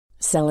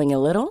Selling a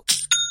little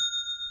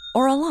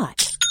or a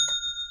lot?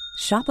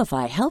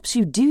 Shopify helps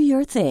you do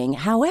your thing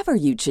however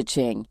you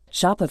cha-ching.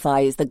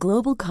 Shopify is the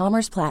global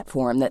commerce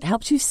platform that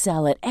helps you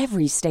sell at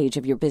every stage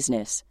of your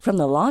business. From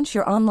the launch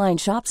your online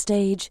shop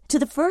stage to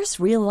the first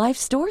real-life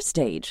store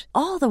stage,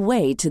 all the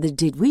way to the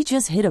did we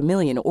just hit a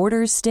million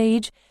orders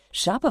stage.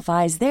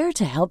 Shopify is there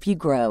to help you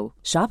grow.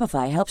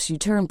 Shopify helps you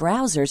turn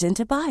browsers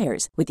into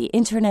buyers with the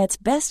internet's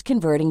best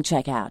converting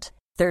checkout.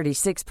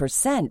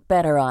 36%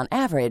 better on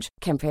average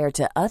compared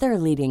to other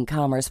leading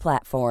commerce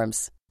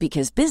platforms.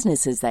 Because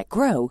businesses that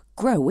grow,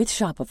 grow with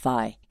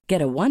Shopify.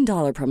 Get a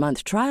 $1 per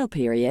month trial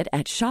period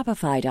at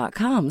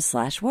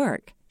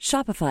shopify.com/work.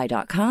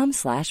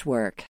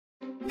 Shopify.com/work.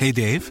 Hey,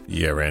 Dave.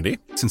 Yeah, Randy.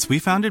 Since we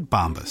founded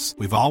Bombas,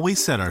 we've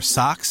always said our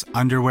socks,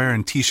 underwear,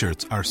 and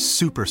T-shirts are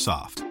super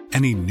soft.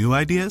 Any new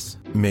ideas?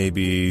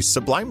 Maybe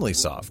sublimely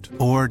soft.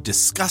 Or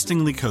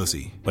disgustingly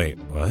cozy. Wait,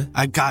 what?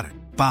 I got it.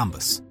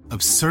 Bombas.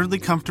 Absurdly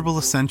comfortable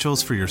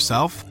essentials for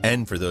yourself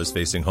and for those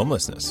facing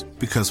homelessness.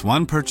 Because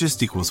one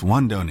purchased equals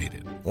one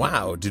donated.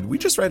 Wow, did we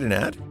just write an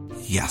ad?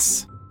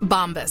 Yes.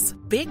 Bombas.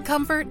 Big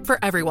comfort for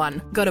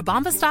everyone. Go to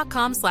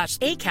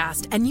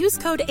bombas.com/ACAST and use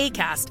code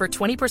ACAST for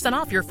 20%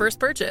 off your first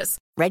purchase.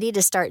 Ready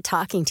to start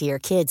talking to your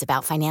kids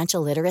about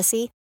financial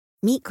literacy?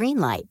 Meet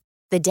Greenlight,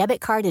 the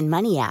debit card and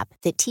money app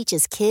that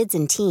teaches kids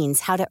and teens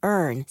how to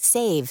earn,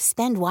 save,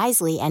 spend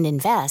wisely, and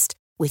invest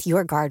with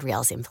your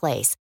guardrails in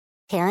place.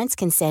 Parents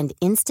can send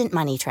instant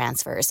money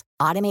transfers,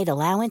 automate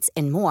allowance,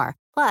 and more.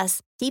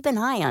 Plus, keep an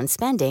eye on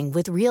spending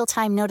with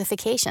real-time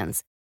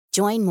notifications.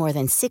 Join more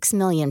than 6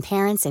 million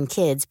parents and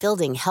kids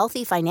building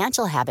healthy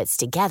financial habits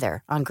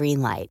together on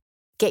Greenlight.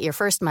 Get your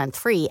first month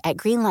free at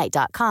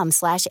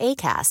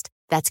greenlight.com/ACAST.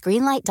 That's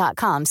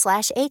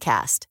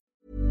greenlight.com/ACAST.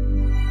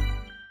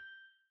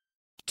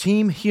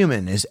 Team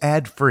Human is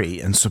ad-free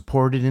and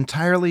supported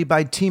entirely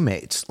by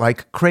teammates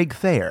like Craig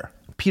Thayer,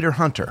 Peter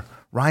Hunter,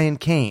 Ryan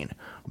Kane,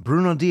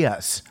 Bruno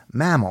Diaz,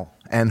 Mammal,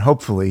 and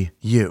hopefully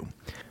you.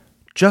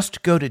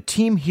 Just go to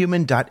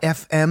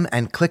teamhuman.fm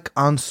and click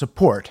on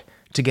support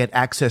to get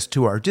access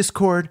to our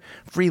Discord,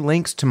 free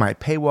links to my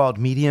paywalled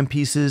Medium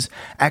pieces,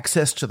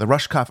 access to the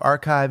Rushkoff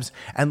archives,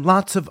 and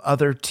lots of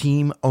other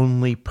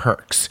team-only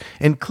perks,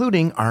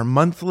 including our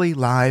monthly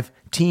live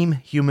Team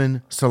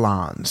Human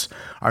salons.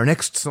 Our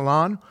next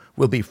salon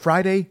will be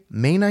Friday,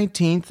 May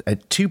 19th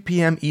at 2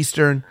 p.m.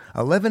 Eastern,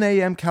 11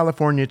 a.m.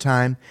 California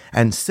time,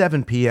 and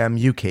 7 p.m.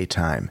 UK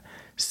time.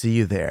 See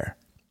you there.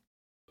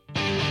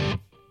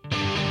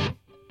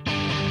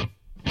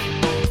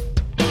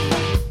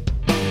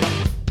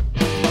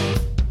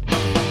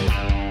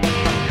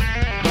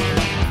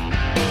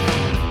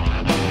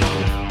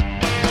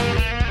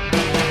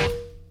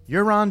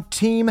 You're on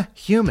Team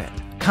Human,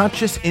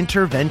 conscious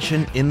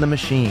intervention in the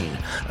machine,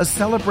 a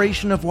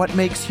celebration of what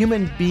makes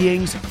human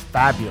beings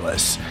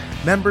fabulous,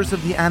 members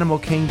of the animal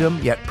kingdom,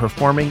 yet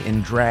performing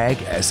in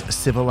drag as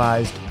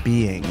civilized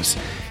beings.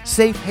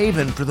 Safe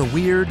haven for the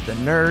weird, the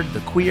nerd, the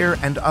queer,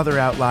 and other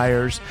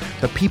outliers,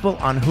 the people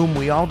on whom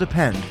we all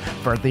depend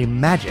for the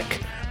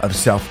magic of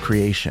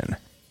self-creation.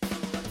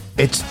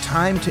 It's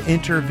time to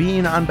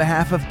intervene on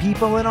behalf of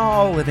people and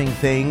all living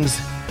things.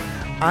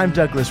 I'm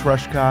Douglas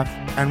Rushkoff,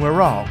 and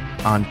we're all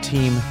on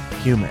Team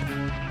Human.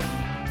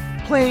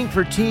 Playing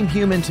for Team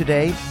Human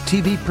today,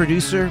 TV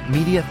producer,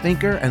 media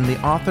thinker, and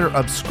the author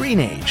of Screen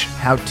Age,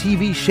 How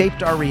TV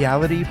Shaped Our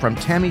Reality from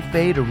Tammy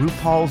Faye to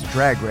RuPaul's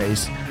Drag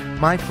Race,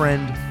 my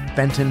friend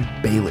Fenton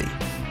Bailey.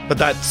 But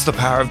that's the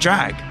power of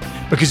drag,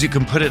 because you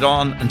can put it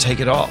on and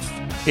take it off.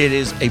 It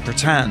is a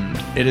pretend.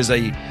 It is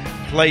a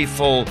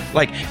playful,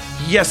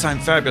 yes, I'm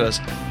fabulous,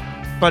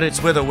 but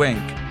it's with a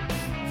wink.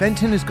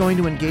 Fenton is going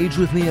to engage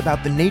with me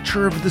about the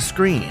nature of the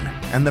screen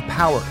and the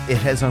power it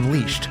has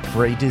unleashed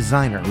for a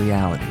designer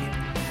reality.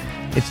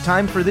 It's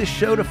time for this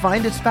show to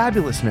find its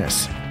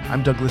fabulousness.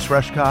 I'm Douglas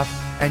Rushkoff,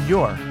 and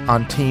you're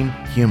on Team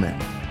Human.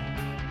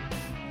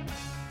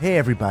 Hey,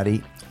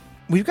 everybody.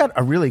 We've got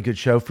a really good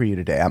show for you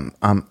today.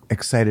 I'm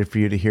excited for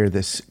you to hear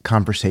this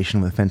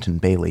conversation with Fenton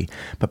Bailey.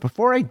 But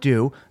before I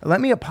do, let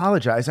me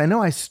apologize. I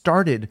know I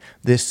started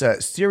this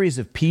series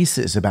of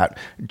pieces about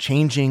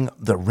changing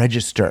the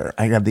register.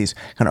 I have these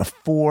kind of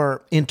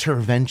 4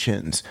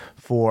 interventions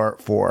for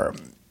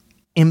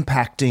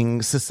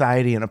impacting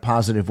society in a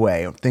positive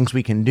way, things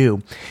we can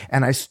do.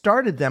 And I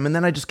started them, and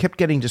then I just kept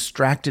getting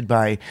distracted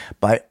by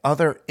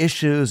other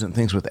issues and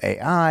things with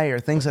AI or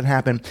things that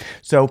happen.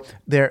 So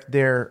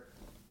they're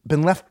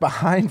been left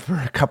behind for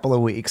a couple of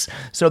weeks.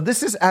 So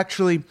this is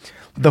actually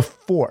the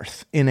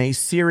 4th in a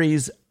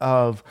series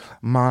of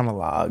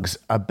monologues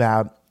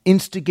about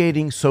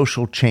instigating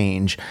social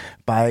change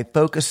by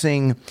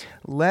focusing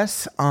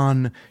less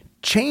on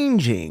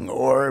changing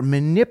or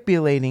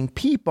manipulating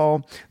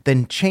people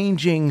than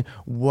changing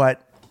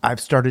what I've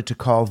started to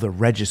call the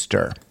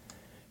register.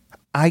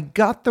 I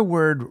got the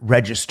word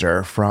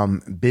register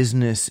from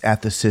business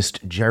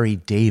ethicist Jerry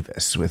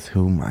Davis, with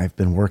whom I've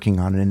been working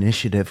on an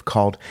initiative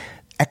called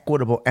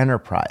equitable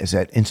enterprise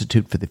at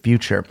Institute for the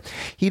Future,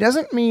 he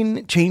doesn't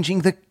mean changing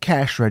the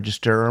cash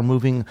register or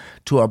moving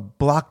to a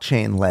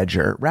blockchain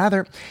ledger.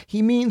 Rather,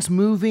 he means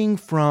moving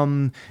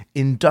from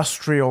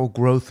industrial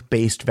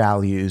growth-based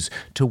values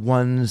to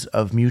ones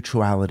of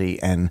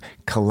mutuality and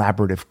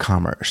collaborative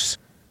commerce.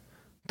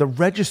 The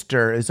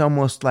register is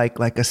almost like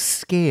a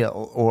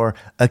scale or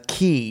a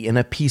key in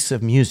a piece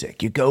of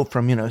music. You go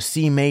from,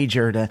 C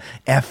major to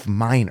F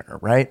minor,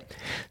 right?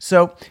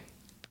 So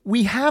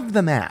we have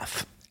the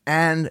math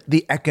and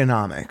the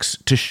economics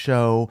to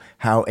show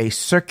how a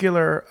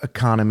circular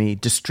economy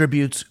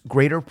distributes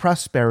greater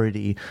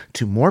prosperity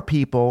to more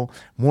people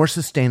more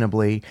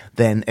sustainably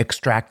than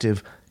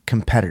extractive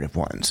competitive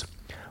ones.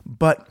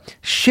 But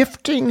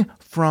shifting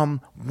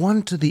from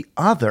one to the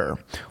other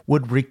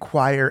would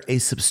require a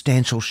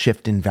substantial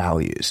shift in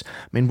values.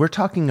 I mean, we're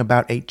talking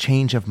about a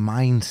change of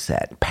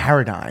mindset,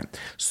 paradigm,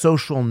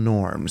 social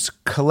norms,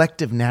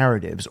 collective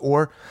narratives,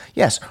 or,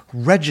 yes,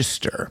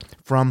 register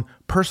from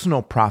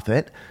personal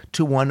profit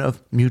to one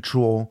of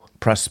mutual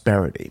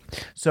prosperity.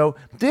 So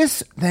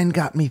this then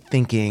got me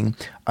thinking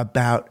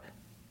about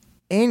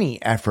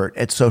any effort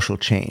at social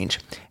change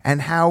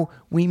and how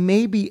we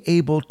may be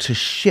able to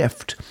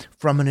shift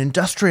from an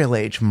industrial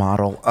age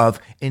model of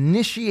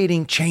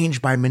initiating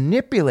change by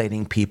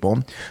manipulating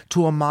people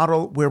to a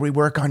model where we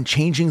work on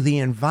changing the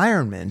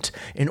environment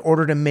in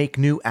order to make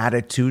new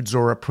attitudes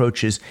or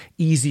approaches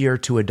easier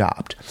to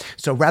adopt.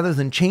 So rather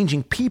than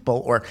changing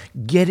people or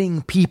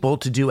getting people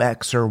to do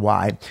X or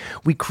Y,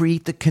 we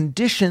create the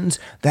conditions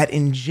that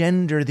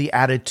engender the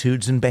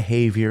attitudes and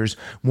behaviors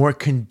more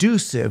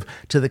conducive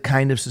to the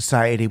kind of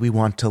society we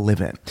want to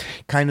live in.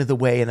 Kind of the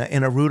way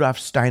in a Rudolf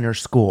Steiner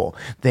school,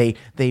 they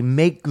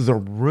make the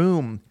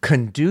room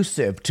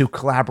conducive to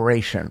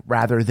collaboration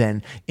rather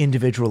than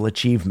individual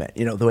achievement.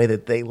 The way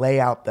that they lay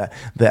out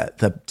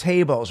the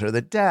tables or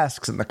the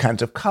desks and the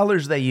kinds of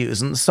colors they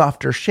use and the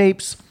softer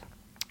shapes.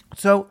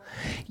 So,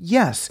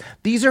 yes,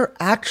 these are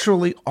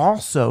actually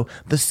also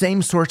the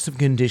same sorts of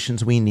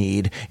conditions we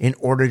need in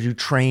order to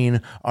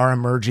train our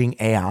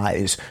emerging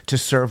AIs to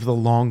serve the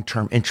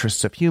long-term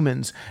interests of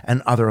humans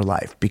and other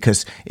life.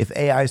 Because if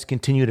AIs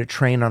continue to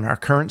train on our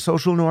current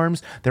social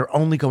norms, they're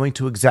only going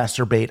to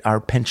exacerbate our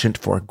penchant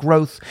for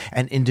growth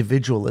and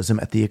individualism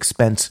at the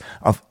expense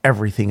of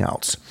everything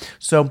else.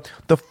 So,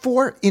 the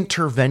 4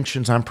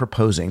 interventions I'm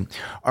proposing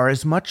are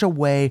as much a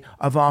way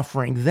of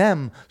offering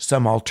them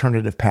some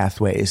alternative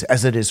pathways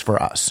as it is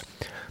for us.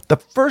 The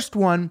first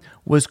one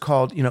was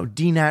called,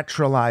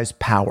 denaturalize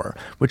power,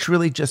 which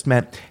really just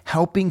meant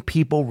helping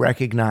people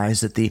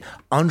recognize that the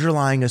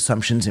underlying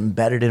assumptions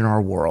embedded in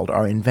our world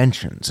are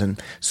inventions and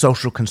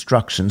social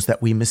constructions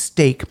that we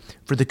mistake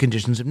for the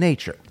conditions of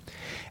nature.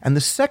 And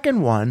the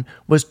second one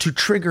was to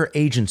trigger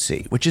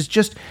agency, which is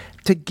just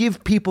to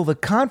give people the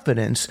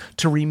confidence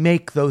to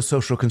remake those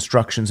social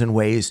constructions in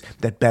ways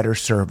that better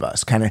serve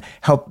us, kind of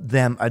help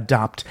them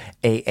adopt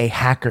a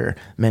hacker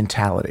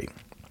mentality.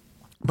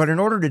 But in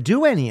order to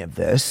do any of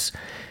this,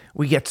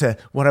 we get to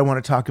what I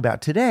want to talk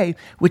about today,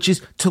 which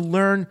is to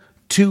learn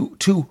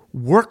to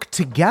work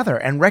together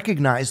and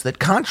recognize that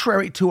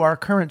contrary to our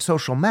current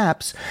social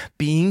maps,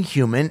 being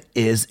human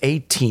is a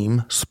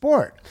team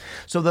sport.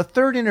 So the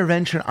third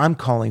intervention I'm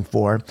calling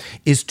for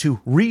is to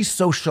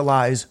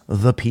re-socialize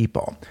the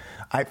people.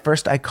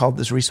 I called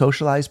this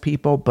re-socialize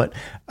people, but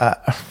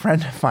a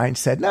friend of mine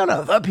said, no,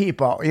 the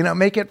people,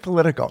 make it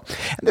political.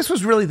 And this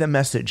was really the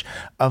message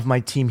of my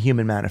Team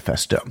Human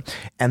manifesto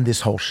and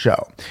this whole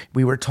show.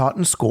 We were taught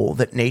in school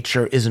that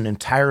nature is an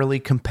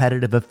entirely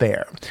competitive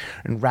affair.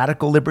 And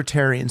radical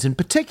libertarians in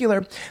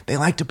particular, they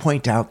like to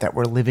point out that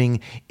we're living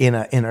in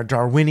a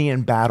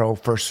Darwinian battle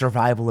for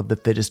survival of the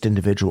fittest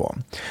individual.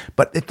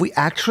 But if we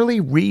actually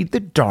read the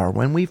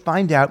Darwin, we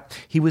find out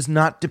he was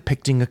not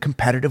depicting a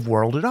competitive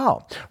world at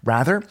all.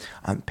 Rather,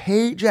 on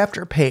page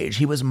after page,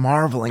 he was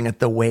marveling at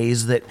the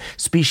ways that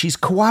species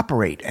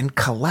cooperate and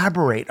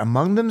collaborate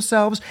among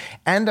themselves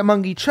and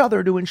among each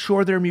other to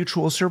ensure their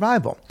mutual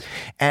survival.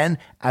 And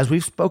as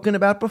we've spoken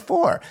about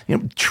before,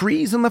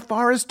 trees in the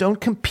forest don't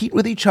compete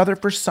with each other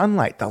for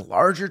sunlight. The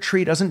larger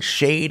tree doesn't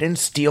shade and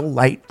steal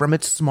light from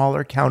its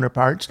smaller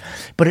counterparts,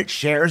 but it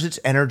shares its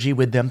energy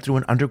with them through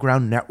an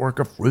underground network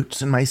of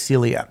roots and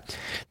mycelia.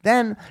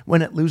 Then,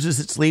 when it loses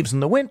its leaves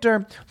in the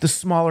winter, the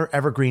smaller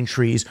evergreen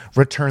trees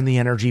return the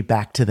energy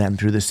back to them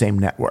through the same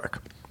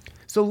network.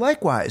 So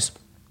likewise,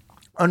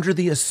 under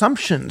the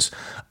assumptions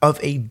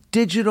of a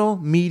digital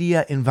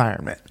media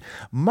environment,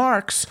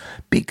 Marx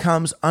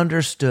becomes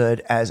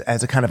understood as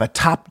a kind of a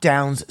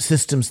top-down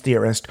systems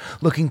theorist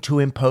looking to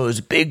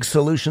impose big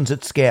solutions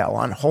at scale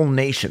on whole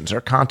nations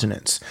or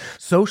continents.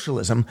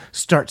 Socialism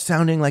starts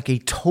sounding like a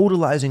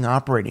totalizing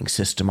operating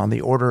system on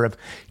the order of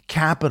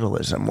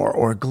capitalism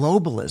or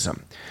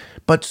globalism.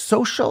 But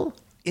social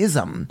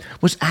ism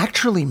was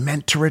actually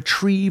meant to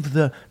retrieve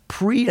the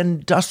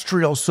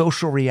pre-industrial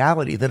social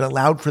reality that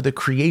allowed for the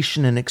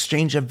creation and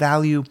exchange of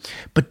value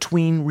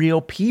between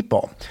real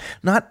people.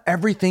 Not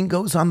everything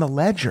goes on the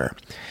ledger.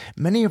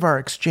 Many of our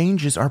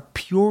exchanges are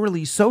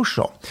purely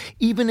social,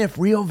 even if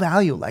real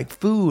value like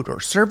food or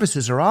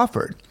services are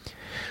offered.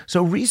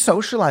 So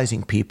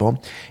re-socializing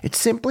people, it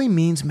simply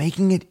means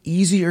making it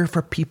easier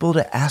for people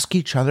to ask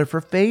each other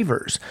for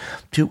favors,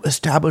 to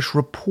establish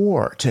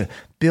rapport, to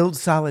build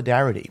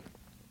solidarity.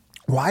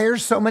 Why are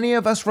so many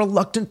of us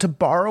reluctant to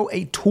borrow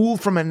a tool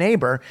from a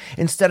neighbor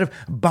instead of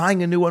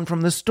buying a new one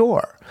from the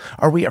store?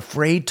 Are we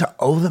afraid to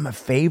owe them a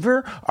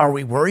favor? Are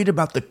we worried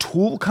about the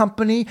tool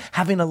company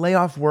having to lay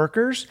off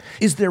workers?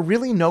 Is there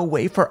really no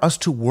way for us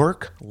to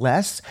work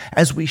less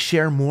as we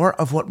share more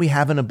of what we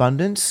have in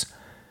abundance?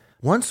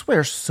 Once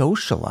we're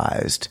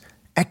socialized,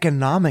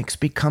 economics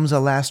becomes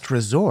a last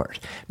resort,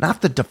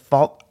 not the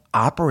default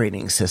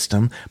operating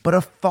system, but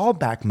a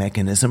fallback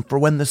mechanism for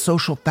when the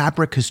social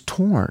fabric is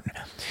torn.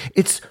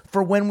 It's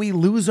for when we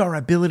lose our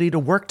ability to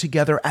work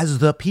together as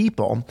the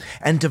people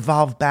and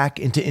devolve back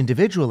into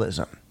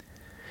individualism.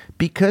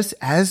 Because,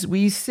 as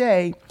we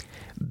say,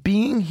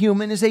 being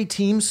human is a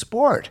team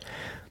sport.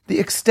 The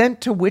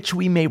extent to which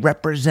we may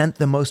represent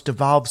the most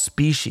evolved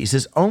species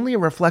is only a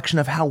reflection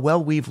of how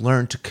well we've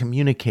learned to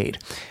communicate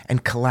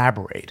and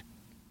collaborate.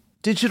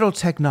 Digital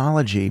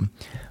technology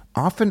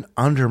often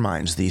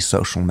undermines these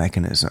social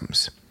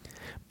mechanisms.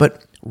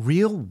 But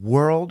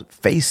real-world,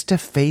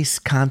 face-to-face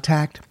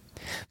contact,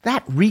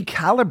 that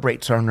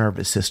recalibrates our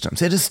nervous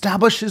systems. It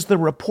establishes the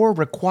rapport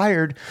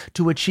required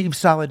to achieve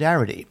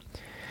solidarity.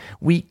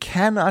 We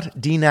cannot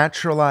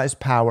denaturalize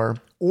power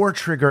or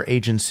trigger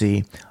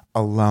agency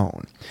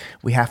alone.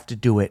 We have to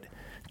do it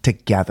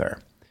together.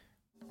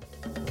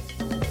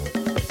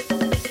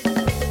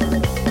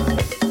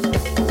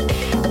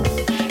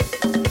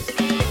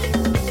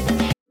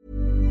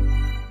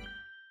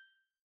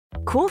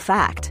 Cool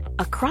fact,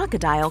 a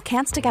crocodile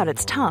can't stick out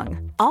its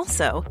tongue.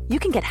 Also, you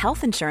can get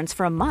health insurance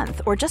for a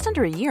month or just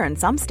under a year in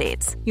some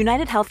states.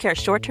 United Healthcare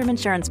short-term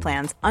insurance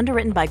plans,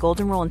 underwritten by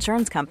Golden Rule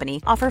Insurance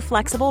Company, offer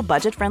flexible,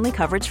 budget-friendly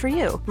coverage for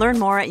you. Learn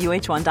more at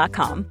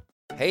uh1.com.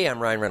 Hey, I'm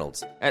Ryan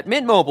Reynolds. At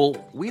Mint Mobile,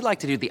 we like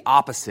to do the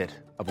opposite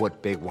of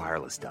what Big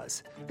Wireless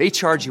does. They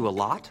charge you a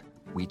lot,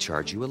 we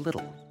charge you a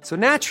little. So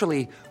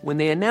naturally, when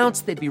they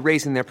announced they'd be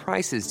raising their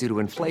prices due to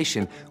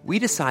inflation, we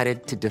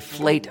decided to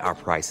deflate our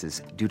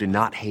prices due to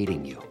not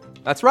hating you.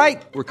 That's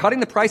right. We're cutting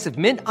the price of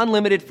Mint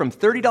Unlimited from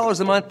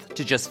 $30 a month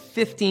to just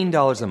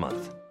 $15 a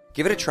month.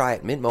 Give it a try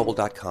at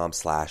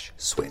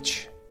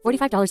mintmobile.com/switch.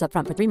 $45 up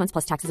front for 3 months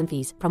plus taxes and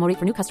fees. Promo rate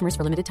for new customers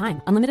for limited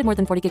time. Unlimited more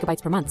than 40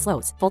 gigabytes per month.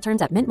 Slows full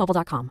terms at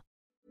mintmobile.com.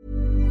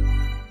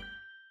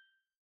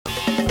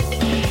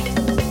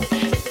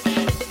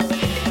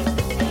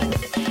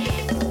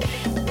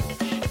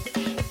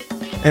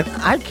 And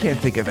I can't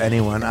think of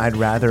anyone I'd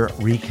rather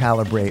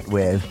recalibrate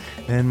with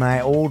than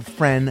my old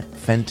friend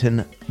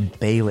Fenton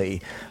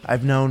Bailey.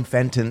 I've known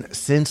Fenton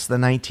since the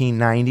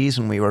 1990s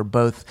when we were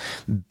both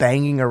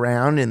banging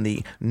around in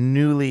the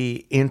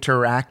newly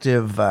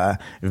interactive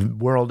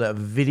world of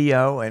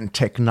video and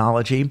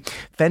technology.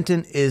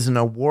 Fenton is an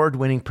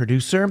award-winning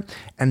producer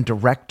and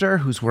director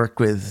who's worked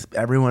with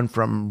everyone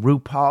from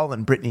RuPaul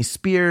and Britney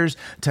Spears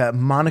to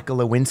Monica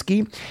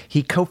Lewinsky.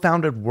 He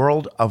co-founded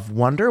World of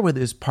Wonder with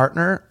his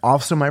partner,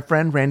 also my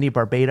friend Randy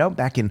Barbado,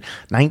 back in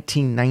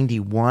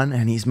 1991,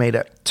 and he's made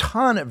a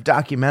ton of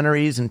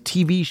documentaries and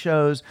TV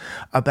shows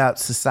about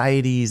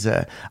society's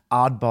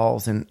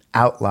oddballs and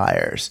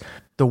outliers.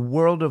 The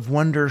World of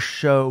Wonder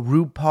show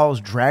RuPaul's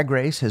Drag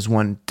Race has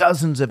won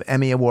dozens of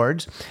Emmy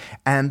Awards,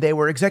 and they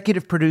were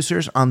executive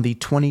producers on the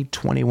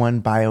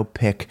 2021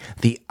 biopic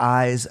The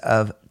Eyes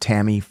of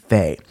Tammy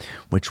Faye,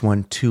 which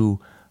won 2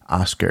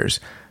 Oscars.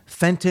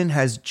 Fenton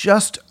has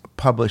just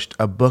published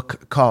a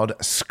book called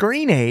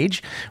Screen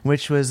Age,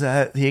 which was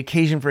the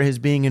occasion for his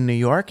being in New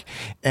York.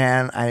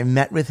 And I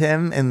met with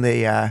him in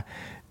the,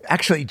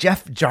 actually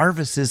Jeff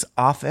Jarvis's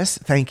office.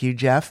 Thank you,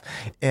 Jeff,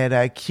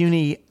 at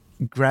CUNY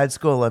Grad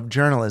School of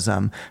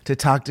Journalism to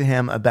talk to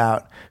him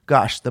about,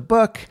 the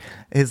book,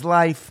 his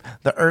life,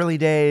 the early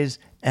days,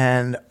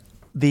 and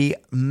the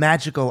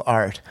magical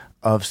art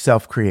of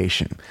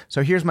self-creation.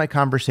 So here's my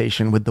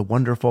conversation with the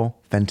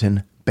wonderful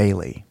Fenton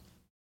Bailey.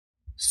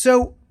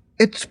 So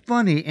it's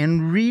funny,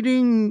 in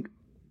reading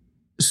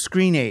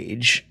Screen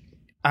Age,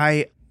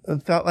 I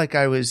felt like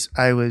I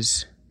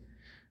was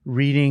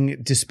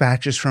reading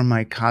Dispatches from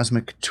My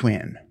Cosmic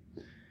Twin,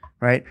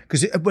 right?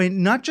 Because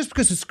not just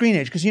because of Screen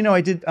Age, because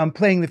I did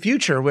Playing the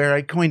Future, where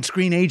I coined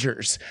Screen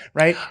Agers,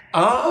 right?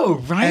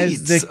 Oh, right!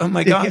 Oh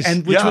my gosh!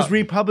 And which was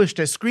republished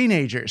as Screen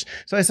Agers.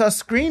 So I saw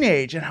Screen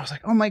Age, and I was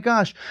like, oh my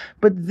gosh!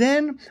 But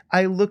then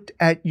I looked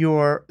at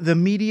the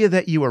media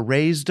that you were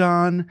raised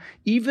on.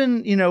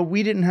 Even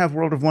we didn't have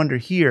World of Wonder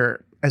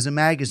here as a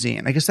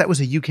magazine. I guess that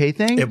was a UK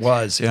thing. It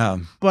was, yeah.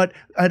 But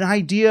an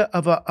idea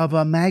of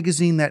a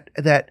magazine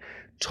that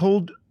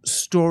told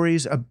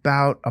stories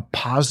about a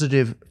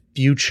positive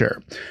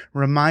future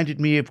reminded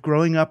me of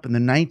growing up in the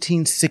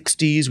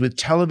 1960s with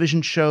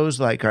television shows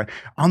like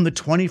On the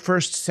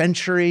 21st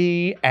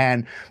Century.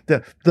 And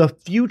the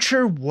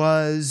future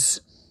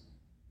was,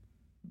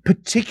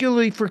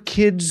 particularly for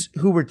kids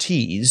who were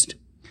teased,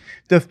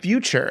 the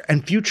future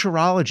and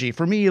futurology,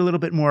 for me, a little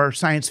bit more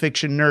science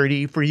fiction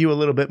nerdy, for you, a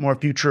little bit more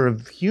future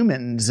of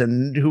humans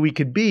and who we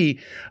could be,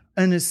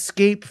 an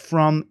escape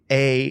from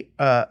an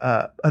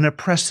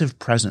oppressive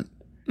present.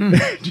 Do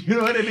you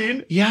know what I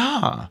mean?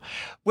 Yeah.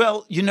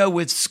 Well,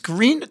 that's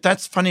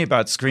funny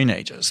about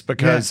screenagers,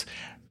 because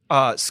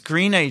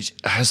screenage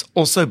has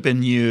also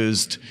been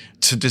used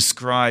to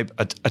describe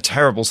a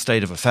terrible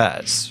state of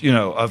affairs,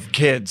 of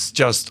kids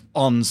just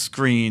on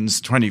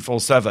screens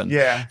 24/7.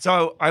 Yeah.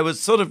 So I was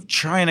sort of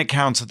trying to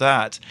counter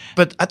that.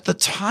 But at the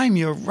time,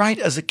 you're right,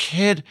 as a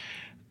kid,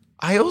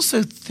 I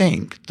also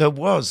think there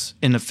was,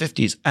 in the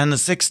 50s and the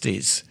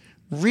 60s,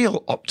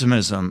 real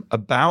optimism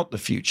about the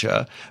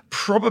future,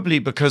 probably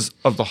because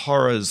of the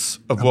horrors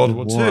of World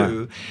War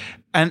II.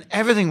 And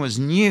everything was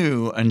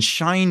new and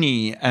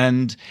shiny,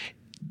 and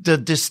the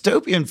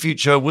dystopian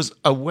future was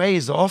a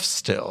ways off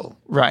still,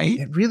 right?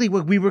 It really,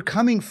 we were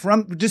coming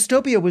from,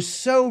 dystopia was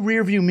so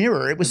rearview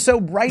mirror. It was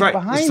so right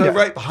behind us.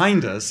 Right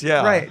behind us,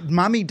 yeah. Right.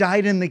 Mommy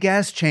died in the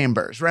gas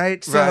chambers,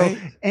 right? So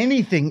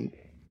anything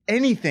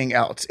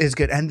else is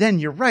good. And then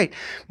you're right,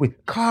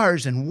 with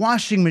cars and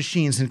washing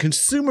machines and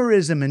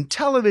consumerism and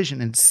television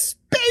and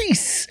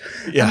space.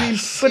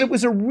 Yes. But it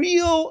was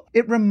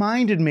it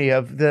reminded me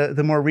of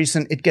the more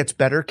recent It Gets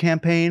Better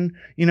campaign,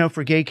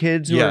 for gay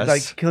kids who are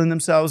like killing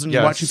themselves and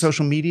watching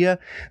social media,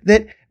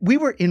 that we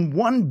were in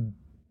one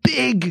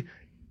big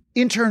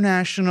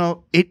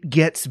international It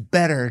Gets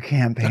Better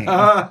campaign.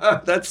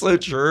 That's so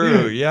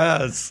true.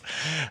 Yes.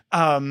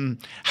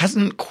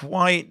 Hasn't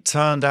quite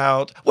turned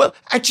out. Well,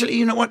 actually,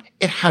 you know what?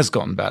 It has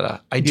gotten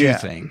better. I do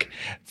think.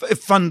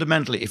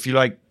 Fundamentally, if you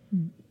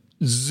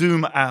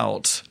zoom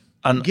out.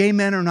 Gay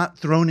men are not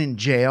thrown in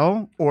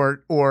jail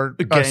or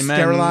gay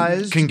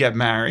sterilized. Men can get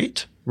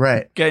married.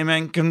 Right. Gay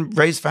men can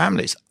raise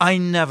families. I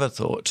never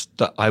thought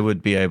that I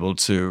would be able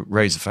to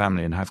raise a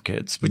family and have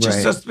kids, which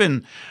has just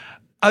been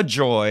a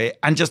joy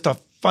and just a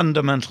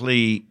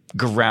fundamentally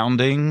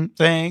grounding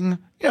thing,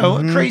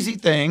 a crazy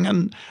thing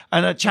and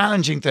a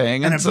challenging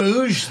thing. And a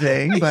bouge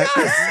thing. But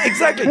yes,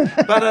 exactly.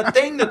 But a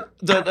thing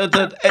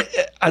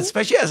that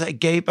especially as a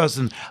gay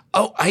person,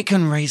 I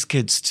can raise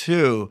kids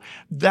too.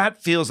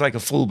 That feels like a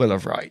full bill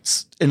of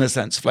rights in a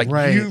sense.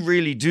 You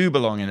really do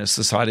belong in a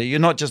society. You're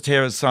not just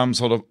here as some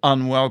sort of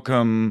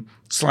unwelcome,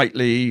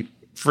 slightly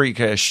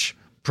freakish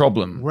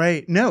problem.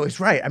 Right. No, it's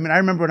right. I mean, I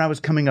remember when I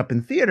was coming up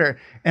in theater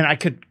and I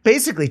could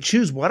basically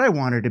choose what I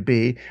wanted to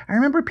be. I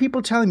remember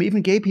people telling me,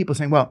 even gay people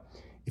saying, well,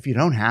 if you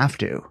don't have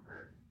to,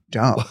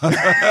 don't.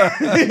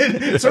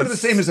 It's sort of the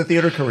same as a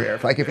theater career.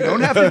 If you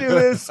don't have to do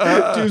this,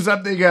 do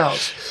something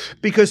else.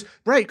 Because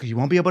you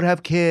won't be able to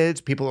have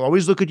kids. People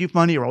always look at you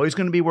funny. You're always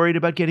going to be worried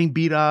about getting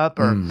beat up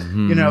or,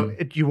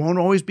 you won't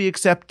always be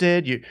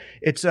accepted.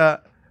 So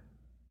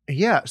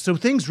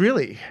things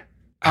really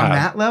on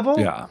that level.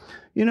 Yeah.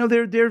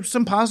 There's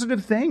some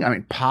positive thing. I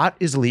mean, pot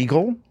is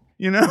legal,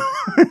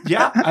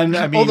 Yeah. And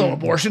I mean, although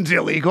abortion's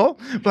illegal,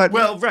 but.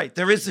 Well, right.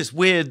 There is this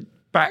weird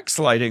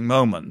backsliding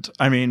moment.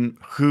 I mean,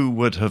 who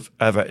would have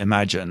ever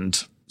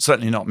imagined,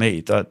 certainly not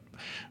me, that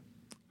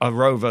a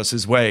Roe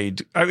versus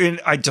Wade, I mean,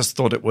 I just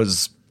thought it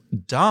was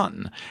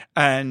done.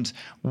 And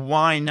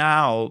why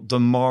now the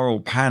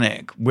moral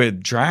panic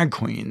with drag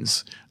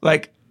queens?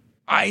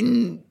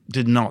 I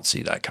did not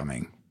see that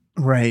coming.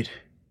 Right.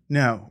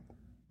 No.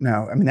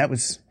 I mean, that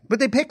was... But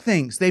they pick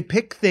things. They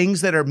pick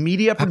things that are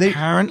media.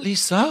 Apparently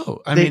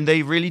so. I mean,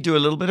 they really do a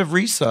little bit of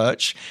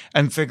research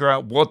and figure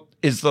out what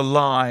is the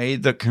lie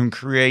that can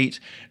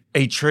create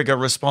a trigger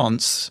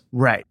response.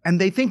 Right.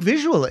 And they think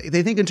visually.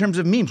 They think in terms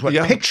of memes. What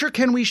picture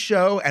can we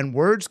show and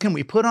words can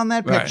we put on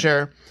that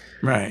picture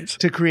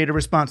to create a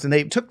response? And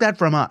they took that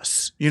from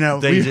us. They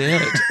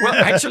did. Well,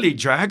 actually,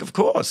 drag, of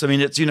course. I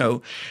mean, it's,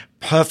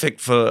 perfect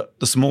for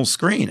the small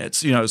screen. It's,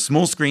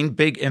 small screen,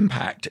 big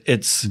impact.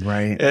 It's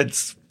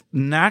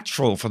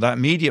natural for that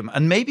medium.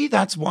 And maybe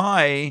that's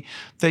why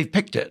they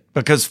picked it,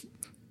 because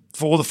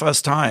for the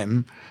first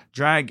time,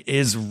 drag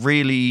is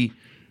really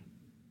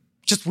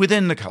just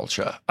within the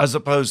culture as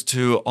opposed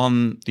to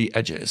on the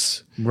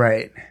edges.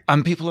 Right.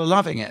 And people are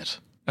loving it.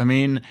 I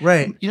mean,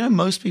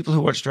 most people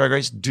who watch Drag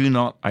Race do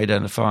not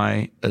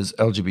identify as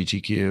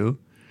LGBTQ.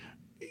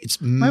 It's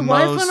my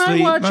wife and I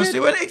watch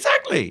it.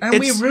 Exactly. And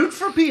we root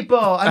for people.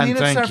 I mean,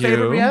 it's our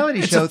favorite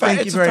reality show.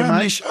 Thank you very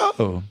much. It's a family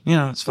show.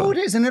 It's fun. Oh, it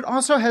is. And it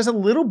also has a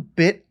little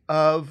bit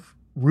of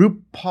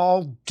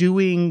RuPaul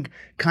doing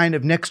kind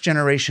of next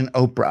generation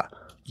Oprah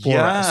for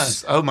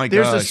us. Oh, my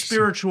gosh. There's a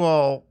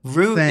spiritual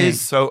Ru thing. is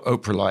so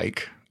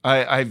Oprah-like.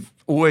 I've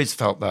always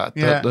felt that.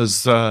 Yeah. That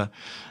there's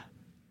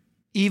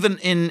even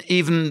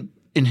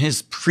in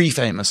his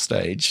pre-famous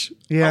stage,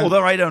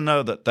 although I don't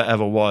know that there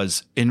ever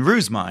was, in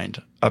Ru's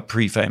mind, a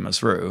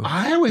pre-famous Ru.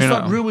 I always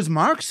thought Ru was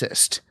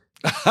Marxist.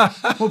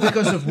 Well,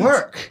 because of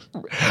work.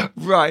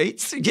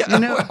 Right. Yeah. You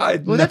know,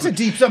 that's a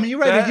deep song. You're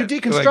right. You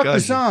deconstruct the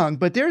song,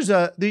 but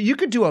you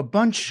could do a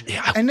bunch,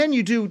 and then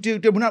you do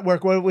not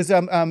work. Well, it was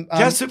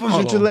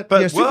supermodel,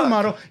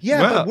 supermodel,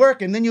 but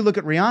work, and then you look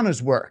at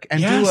Rihanna's work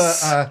and do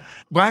a.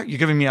 Wow, you're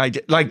giving me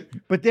idea.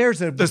 But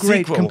there's a great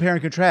sequel. compare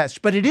and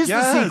contrast. But it is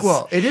the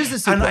sequel. It is the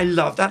sequel, and I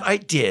love that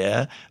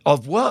idea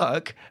of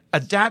work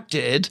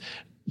adapted.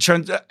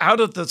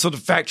 Out of the sort of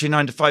factory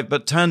 9 to 5,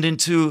 but turned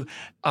into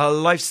a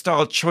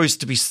lifestyle choice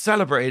to be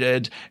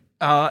celebrated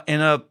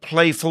in a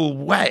playful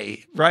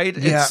way, right?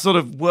 Yeah. It's sort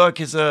of work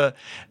is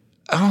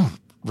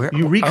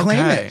you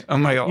reclaim it. Oh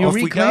my God, you off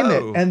reclaim we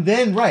go. it, and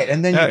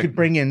then you could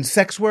bring in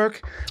sex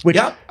work. Which,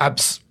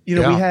 we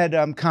had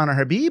Connor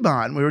Habib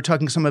on. We were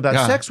talking some about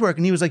sex work,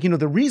 and he was like,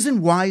 the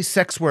reason why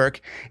sex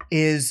work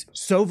is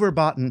so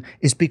verboten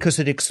is because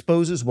it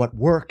exposes what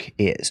work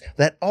is.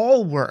 That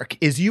all work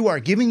is you are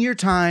giving your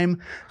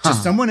time to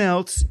someone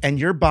else, and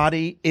your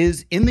body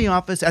is in the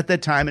office at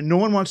that time, and no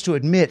one wants to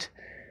admit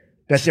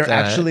that they're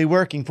actually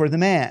working for the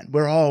man.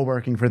 We're all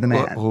working for the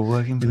man. We're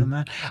working for the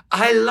man.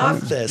 I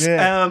love this.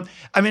 Yeah.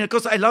 Of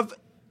course, I love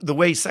the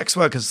way sex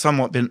work has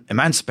somewhat been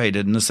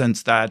emancipated in the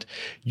sense that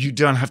you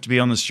don't have to be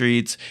on the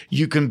streets.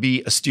 You can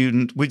be a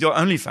student with your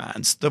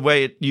OnlyFans. The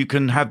way you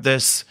can have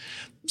this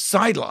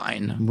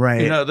sideline.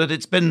 Right. That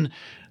it's been...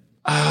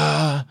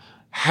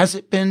 has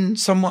it been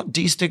somewhat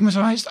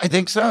destigmatized? I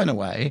think so, in a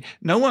way.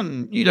 No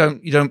one... You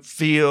don't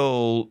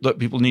feel that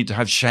people need to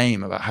have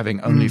shame about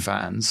having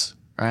OnlyFans,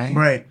 right?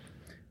 Right.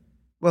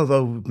 Well,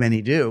 though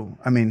many do.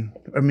 I mean,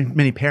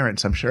 many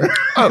parents, I'm sure.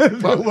 Oh,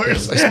 well,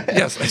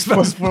 yes, I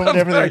suppose. For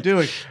whatever they're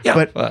doing.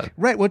 Yeah,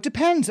 right. Well, it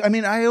depends. I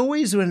mean, I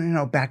always,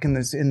 back in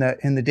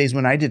the days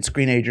when I did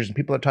Screenagers and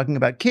people are talking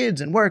about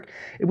kids and work,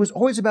 it was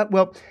always about,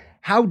 well,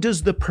 how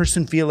does the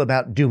person feel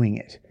about doing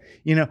it?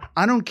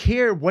 I don't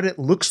care what it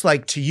looks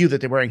like to you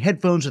that they're wearing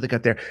headphones or they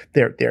got their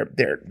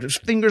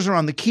fingers are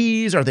on the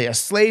keys. Are they a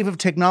slave of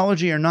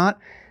technology or not?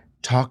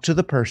 Talk to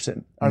the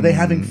person. Are they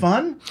having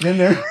fun? Then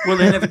well,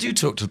 they never do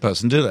talk to the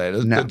person, do they?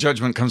 No. The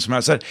judgment comes from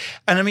outside.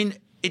 And I mean,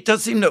 it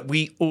does seem that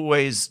we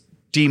always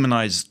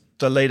demonize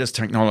the latest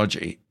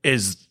technology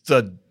is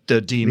the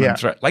demon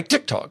threat, like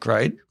TikTok,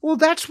 right? Well,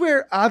 that's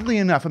where, oddly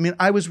enough,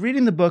 I was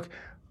reading the book,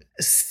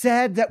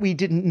 sad that we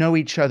didn't know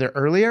each other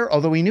earlier,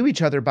 although we knew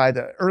each other by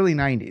the early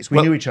 90s.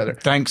 We knew each other.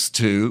 Thanks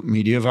to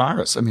Media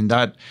Virus.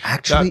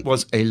 That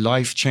was a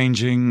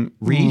life-changing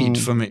read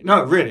for me.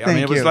 No, really.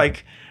 It was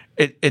like...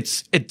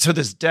 It to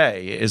this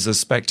day is a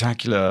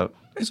spectacular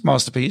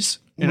masterpiece.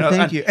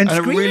 Thank you. And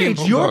Screen really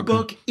Age, your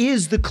book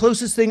is the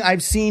closest thing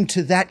I've seen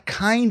to that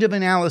kind of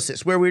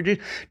analysis where we're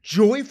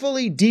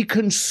joyfully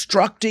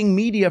deconstructing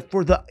media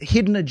for the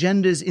hidden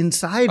agendas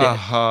inside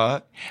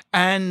it.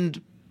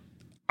 And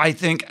I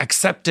think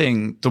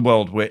accepting the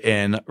world we're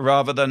in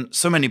rather than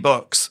so many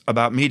books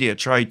about media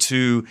try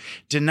to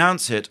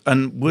denounce it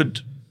and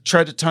would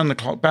try to turn the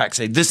clock back,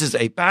 say, this is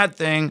a bad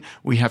thing.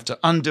 We have to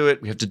undo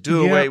it. We have to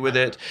do away with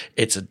it.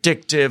 It's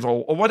addictive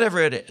or whatever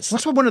it is.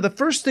 That's one of the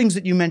first things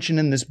that you mentioned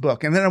in this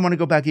book. And then I want to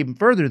go back even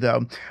further,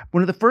 though.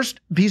 One of the first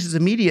pieces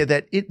of media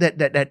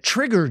that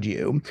triggered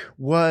you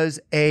was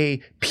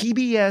a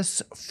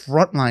PBS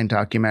Frontline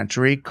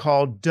documentary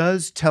called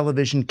Does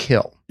Television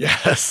Kill?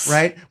 Yes.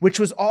 Right? Which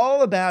was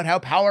all about how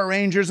Power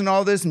Rangers and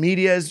all this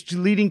media is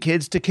leading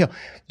kids to kill.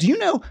 Do you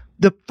know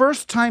the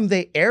first time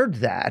they aired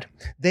that,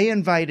 they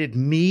invited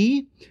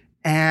me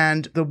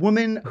and the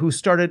woman who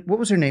started, what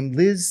was her name?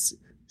 Liz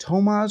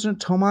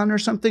Toman or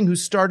something, who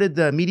started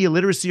the Media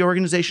Literacy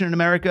Organization in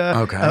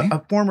America, a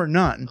former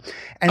nun,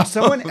 and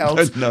someone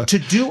else to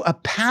do a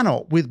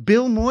panel with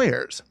Bill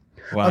Moyers.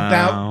 Wow.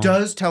 About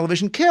Does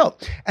Television Kill?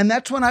 And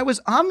that's when I was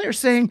on there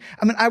saying,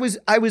 I was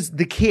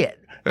the kid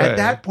at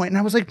that point, and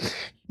I was like,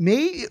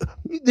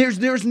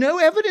 there's no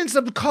evidence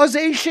of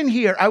causation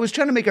here. I was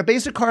trying to make a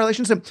basic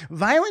correlation. So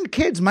violent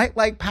kids might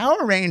like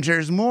Power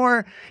Rangers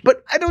more,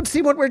 but I don't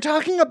see what we're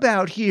talking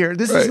about here.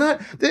 This is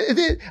not.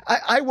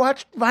 I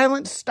watched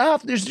violent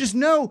stuff. There's just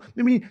no.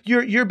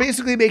 You're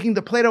basically making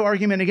the Plato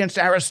argument against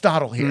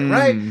Aristotle here,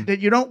 right?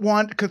 That you don't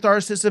want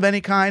catharsis of any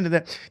kind, and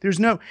that there's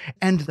no.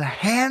 And the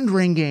hand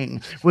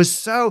wringing was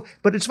so.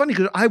 But it's funny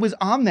because I was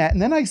on that,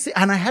 and then I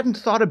hadn't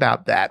thought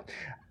about that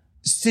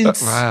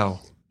since.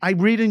 Wow. I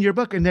read in your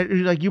book, and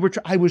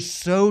I was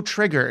so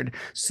triggered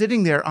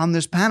sitting there on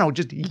this panel,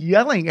 just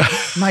yelling at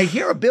my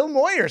hero, Bill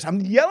Moyers.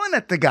 I'm yelling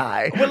at the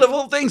guy. Well, of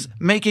all things,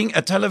 making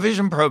a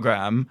television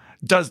program,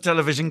 Does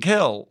Television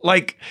Kill?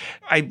 Like,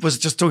 I was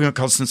just talking to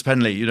Constance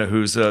Penley,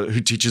 who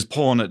teaches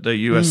porn at the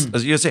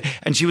USA,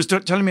 and she was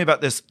telling me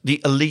about this, the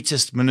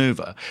elitist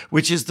maneuver,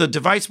 which is the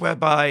device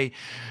whereby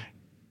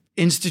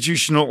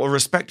institutional or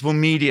respectable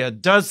media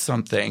does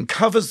something,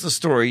 covers the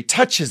story,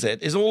 touches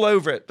it, is all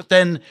over it, but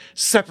then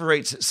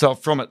separates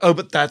itself from it. Oh,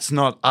 but that's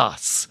not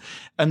us.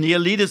 And the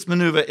elitist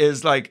maneuver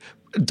is like,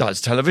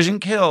 does television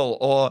kill?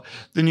 Or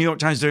the New York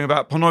Times doing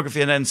about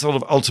pornography and then sort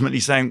of ultimately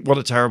saying what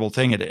a terrible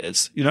thing it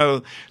is.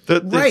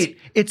 Right.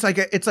 It's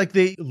like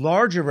the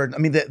larger version. I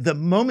mean, the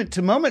moment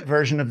to moment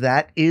version of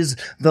that is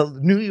the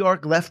New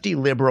York lefty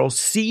liberals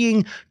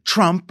seeing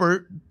Trump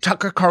or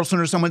Tucker Carlson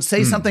or someone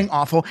say something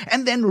awful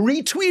and then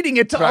retweeting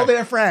it to all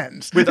their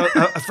friends with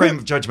a frame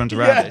of judgment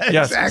around it.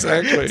 Yes,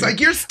 exactly. It's like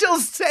you're still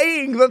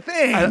saying the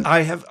thing.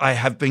 I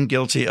have been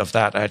guilty of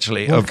that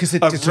actually. Well, of because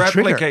it's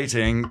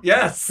replicating.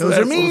 Yes, those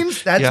are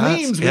memes. That's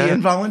memes. Yeah.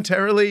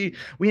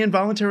 We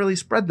involuntarily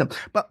spread them.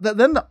 But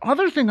then the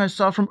other thing I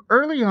saw from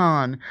early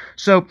on.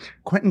 So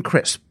Quentin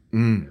Crisp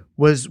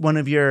was one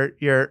of your.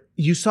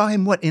 You saw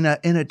him in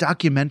a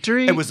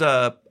documentary. It was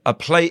a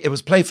play. It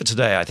was Play for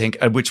Today, I think,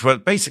 which were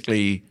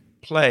basically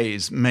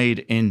plays made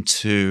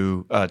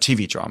into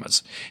TV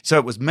dramas. So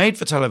it was made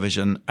for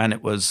television, and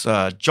it was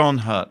John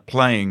Hurt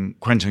playing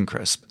Quentin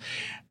Crisp.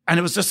 And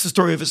it was just the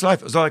story of his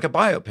life. It was like a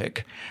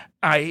biopic.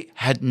 I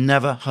had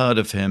never heard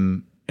of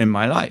him in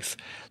my life.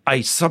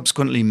 I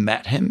subsequently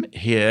met him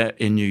here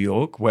in New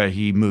York, where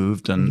he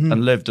moved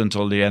and lived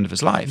until the end of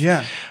his life.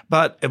 Yeah.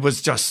 But it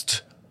was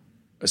just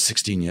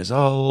 16 years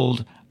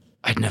old.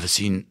 I'd never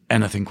seen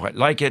anything quite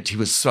like it. He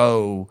was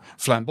so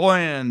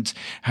flamboyant,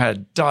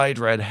 had dyed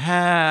red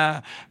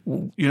hair,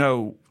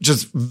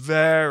 just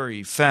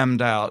very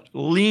femmed out,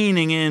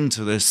 leaning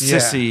into this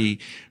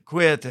sissy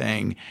queer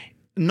thing.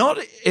 Not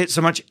it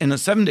so much in the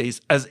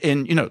 70s as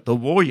in, the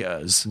war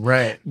years.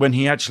 Right. When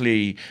he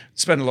actually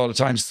spent a lot of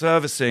time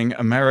servicing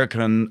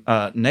American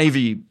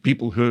Navy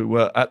people who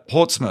were at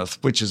Portsmouth,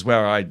 which is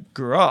where I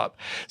grew up.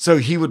 So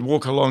he would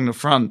walk along the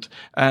front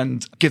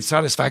and give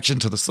satisfaction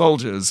to the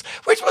soldiers,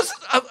 which was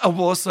a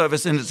war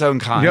service in its own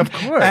kind. Yeah, of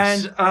course.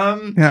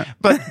 And,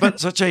 but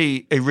such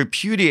a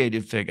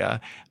repudiated figure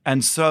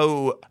and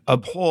so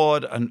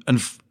abhorred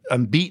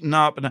and beaten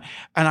up, and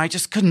I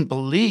just couldn't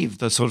believe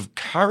the sort of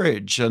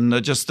courage and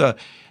the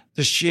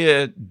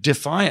sheer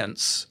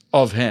defiance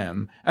of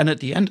him. And at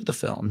the end of the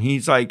film,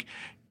 he's like,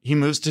 he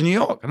moves to New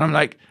York, and I'm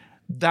like,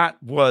 I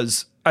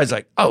was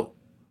like, oh,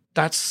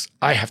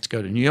 I have to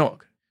go to New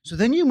York. So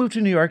then you moved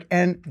to New York,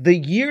 and the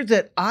year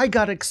that I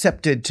got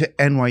accepted to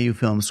NYU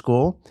Film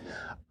School,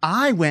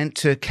 I went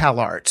to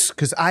CalArts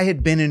because I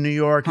had been in New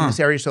York in this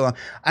area so long.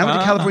 I went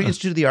to California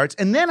Institute of the Arts.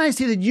 And then I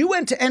see that you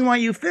went to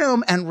NYU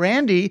Film, and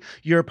Randy,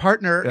 your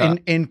partner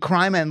in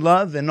crime and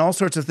love and all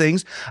sorts of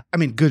things. I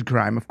mean, good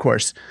crime, of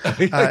course.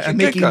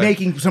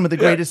 Making some of the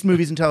greatest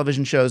movies and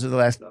television shows of the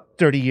last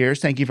 30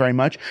 years. Thank you very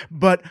much.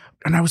 And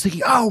I was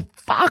thinking, oh,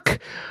 fuck.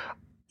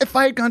 If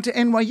I had gone to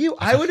NYU,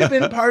 I would have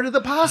been part of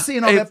the posse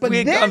and all that. But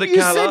then you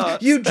said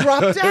you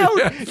dropped out.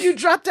 Yes. You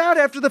dropped out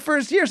after the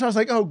first year. So I was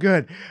like, oh,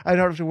 good. I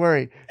don't have to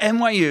worry.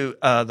 NYU,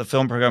 the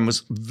film program,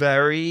 was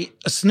very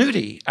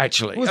snooty,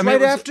 actually. It was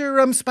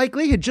after Spike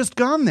Lee had just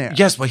gone there.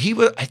 Yes, well,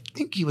 I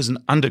think he was an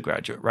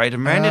undergraduate, right?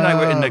 And Randy and I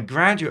were in the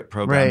graduate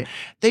program. Right.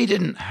 They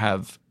didn't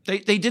have...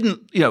 They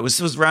didn't, it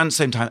was around the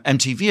same time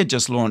MTV had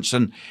just launched,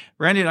 and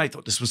Randy and I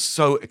thought this was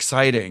so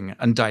exciting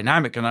and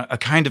dynamic and a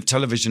kind of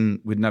television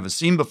we'd never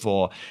seen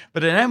before.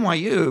 But at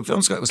NYU,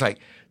 film school, it was like,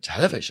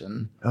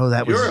 television? Oh,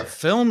 you're a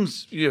film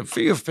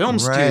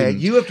student.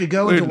 You have to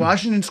go into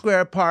Washington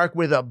Square Park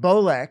with a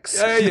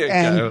Bolex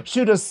and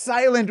shoot a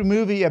silent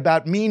movie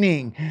about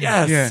meaning.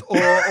 Yes,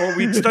 or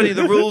we'd study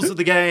the rules of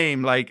the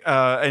game, like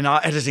in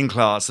our editing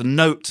class, and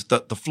note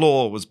that the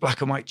floor was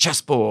black and white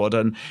chessboard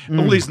and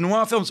all these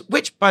noir films,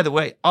 which, by the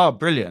way, are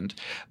brilliant.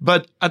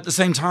 But at the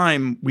same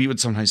time, we would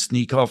sometimes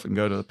sneak off and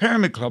go to the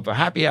Pyramid Club for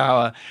happy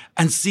hour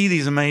and see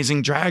these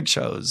amazing drag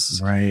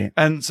shows. Right.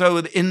 And so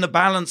in the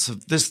balance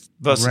of this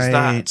versus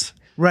that.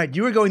 Right.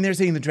 You were going there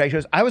seeing the drag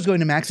shows. I was going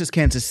to Max's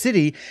Kansas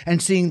City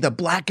and seeing the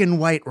black and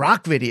white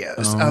rock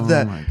videos of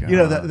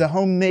the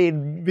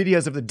homemade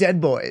videos of the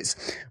Dead Boys.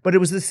 But it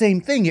was the same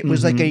thing. It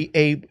was like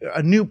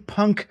a new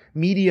punk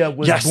media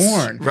was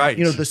born. Right.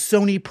 The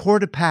Sony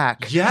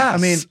Portapack. Yes. I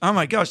mean, oh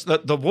my gosh, the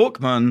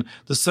Walkman,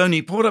 the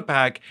Sony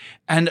Portapack.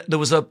 And there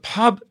was a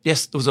pub,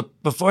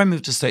 before I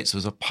moved to States, there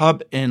was a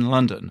pub in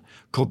London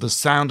called the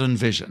Sound and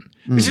Vision,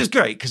 which is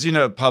great because,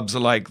 pubs are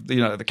like,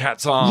 the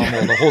Cat's Arm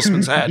or the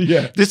Horseman's Head.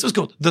 This was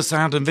called the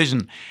Sound and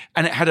Vision.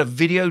 And it had a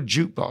video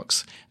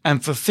jukebox.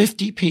 And for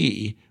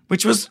 50p,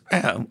 which was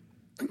kind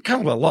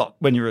of a lot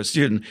when you were a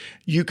student,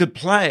 you could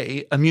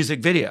play a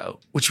music video,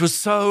 which was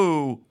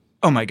so...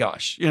 Oh my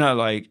gosh,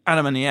 like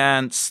Adam and the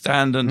Ants,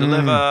 Stand and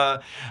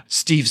Deliver,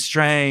 Steve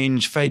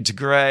Strange, Fade to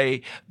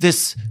Grey.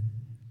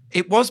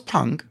 It was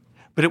punk,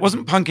 but it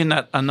wasn't punk in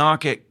that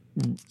anarchic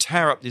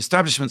tear up the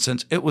establishment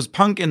sense. It was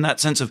punk in that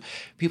sense of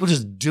people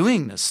just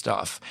doing this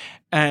stuff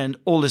and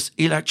all this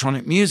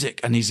electronic music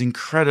and these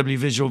incredibly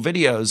visual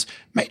videos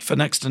made for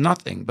next to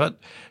nothing. But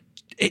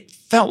it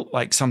felt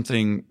like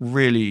something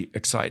really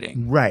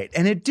exciting. Right.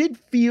 And it did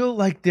feel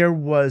like there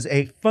was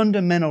a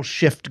fundamental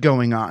shift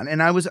going on.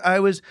 And I was,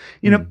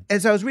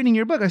 as I was reading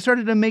your book, I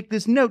started to make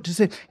this note to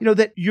say,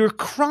 that you're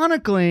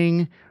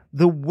chronicling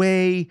the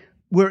way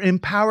we're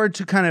empowered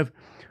to kind of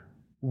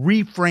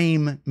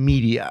reframe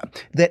media.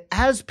 That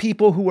as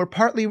people who were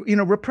partly,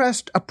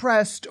 repressed,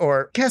 oppressed,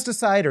 or cast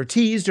aside, or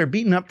teased, or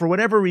beaten up for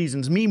whatever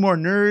reasons, me more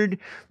nerd,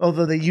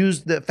 although they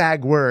used the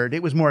fag word,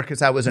 it was more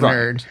because I was a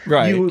nerd.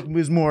 Right. You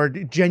was more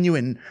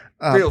genuine.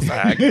 Real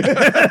fag.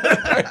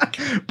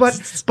 but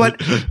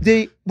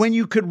when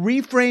you could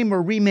reframe or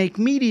remake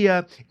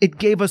media, it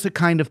gave us a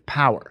kind of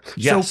power.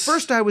 Yes. So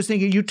first I was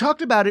thinking, you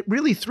talked about it,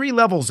 really 3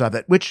 levels of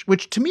it, which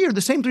to me are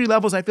the same 3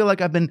 levels I feel like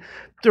I've been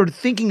sort of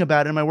thinking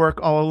about in my work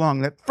all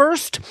along. That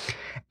first,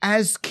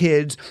 as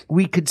kids,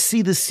 we could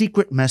see the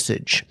secret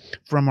message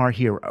from our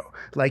hero.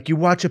 Like you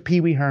watch a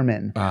Pee Wee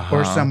Herman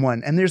or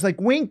someone, and there's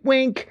like, wink,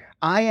 wink,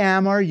 I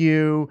am, are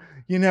you?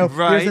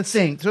 There's a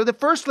thing. So the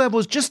first level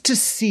is just to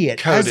see it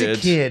Coded. as a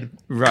kid.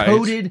 Right.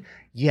 Coded,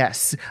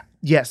 yes.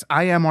 Yes,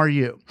 I am, are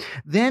you?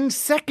 Then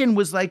second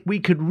was like we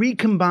could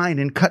recombine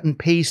and cut and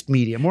paste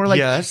media, more like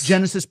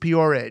Genesis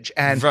Peorage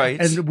and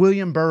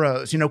William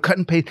Burroughs, cut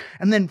and paste.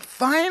 And then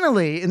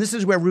finally, and this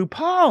is where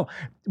RuPaul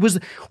was,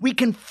 we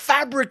can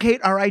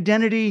fabricate our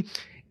identity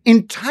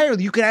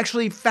entirely. You can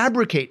actually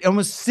fabricate,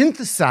 almost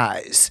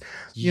synthesize.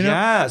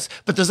 Yes,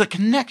 but there's a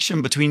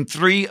connection between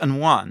 3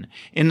 and 1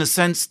 in the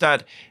sense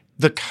that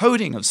the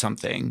coding of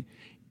something,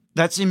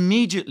 that's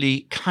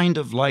immediately kind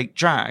of like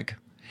drag.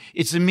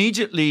 It's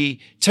immediately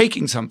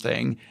taking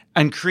something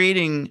and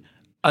creating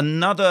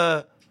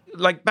another,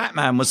 like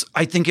Batman was,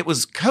 I think it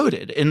was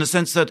coded in the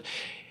sense that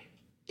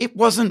it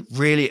wasn't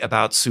really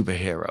about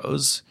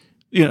superheroes,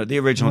 the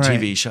original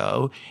TV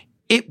show.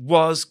 It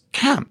was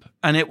camp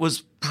and it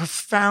was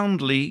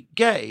profoundly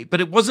gay, but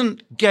it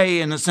wasn't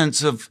gay in the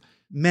sense of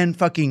men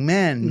fucking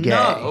men gay.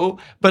 No,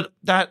 but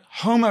that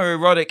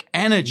homoerotic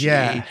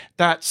energy,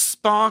 that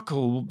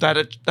sparkle,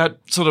 that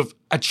sort of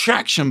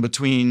attraction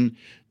between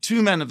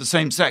 2 men of the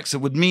same sex that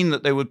would mean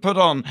that they would put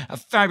on a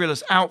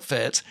fabulous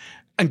outfit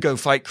and go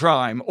fight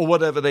crime or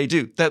whatever they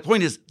do. The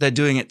point is they're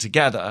doing it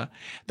together.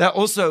 They're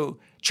also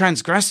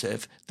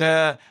transgressive.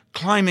 They're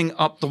climbing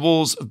up the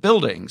walls of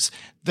buildings.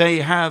 They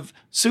have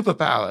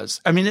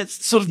superpowers. I mean,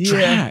 it's sort of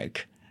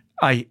drag,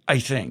 I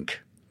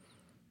think.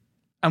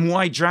 And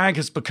why drag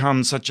has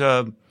become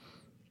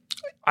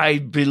I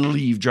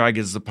believe drag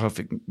is the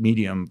perfect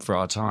medium for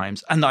our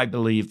times. And I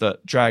believe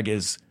that drag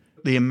is,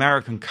 the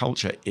American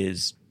culture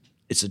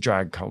it's a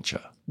drag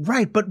culture.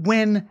 Right. But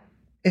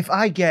if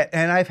I get,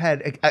 and I've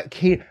had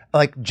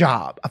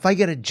if I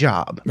get a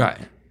job. Right.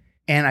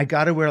 And I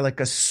got to wear like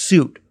a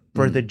suit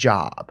for the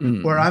job,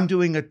 or I'm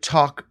doing a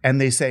talk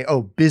and they say,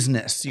 oh,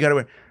 business, you got to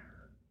wear.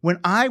 When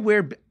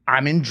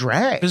I'm in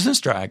drag.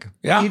 Business drag.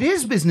 Yeah. It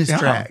is business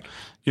drag.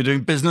 You're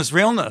doing business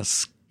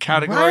realness.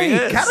 Category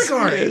is.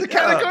 Category. The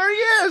category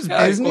is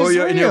business or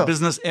you're real. in your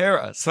business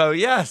era. So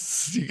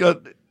yes, you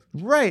got.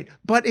 Right.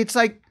 But it's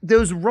like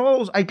those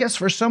roles, I guess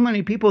for so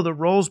many people, the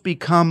roles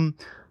become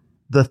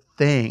the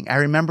thing. I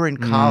remember in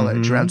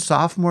college, around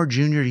sophomore,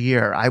 junior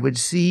year, I would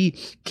see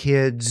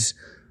kids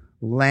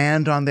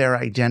land on their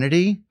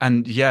identity.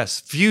 And yes,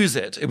 fuse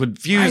it. It would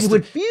fuse. It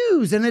would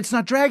fuse, and it's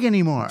not drag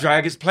anymore.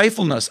 Drag is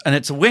playfulness, and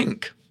it's a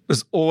wink.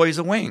 There's always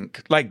a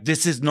wink. Like,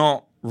 this is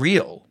not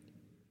real.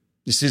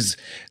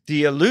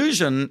 The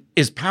illusion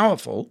is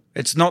powerful.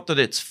 It's not that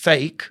it's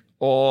fake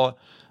or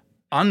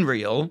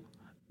unreal,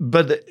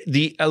 but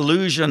the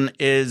illusion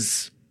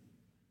is,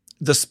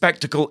 the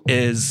spectacle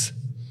is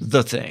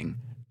the thing.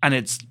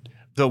 And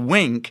the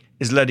wink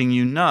is letting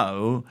you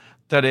know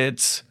that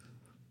it's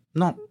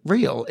not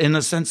real, in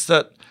the sense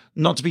that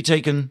not to be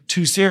taken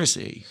too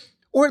seriously.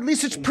 Or at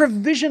least it's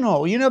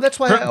provisional. That's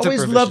why I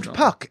always loved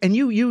Puck. And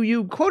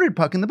you quoted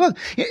Puck in the book.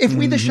 If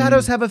we the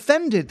shadows have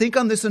offended, think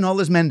on this and all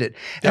is mended.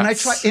 And I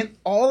try, in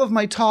all of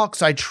my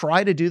talks, I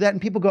try to do that.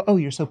 And people go, oh,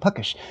 you're so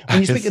puckish when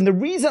you speak. And the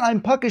reason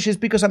I'm puckish is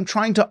because I'm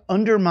trying to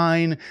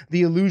undermine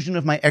the illusion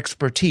of my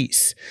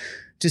expertise.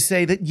 To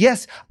say that,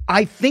 yes,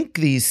 I think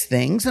these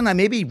things and I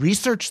maybe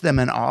research them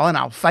and all, and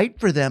I'll fight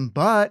for them,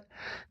 but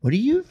what do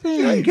you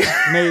think?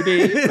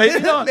 Maybe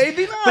not.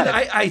 Maybe not. But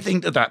I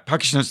think that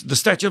puckishness, the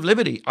Statue of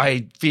Liberty,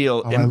 I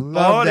feel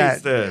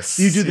embodies this.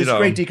 You do this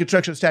great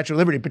deconstruction of Statue of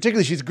Liberty,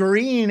 particularly she's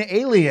green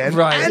alien,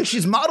 right? And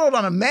she's modeled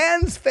on a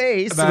man's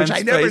face, which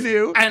I never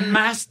knew. And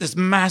this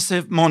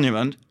massive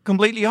monument,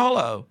 completely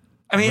hollow.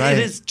 I mean, It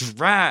is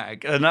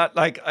drag. And not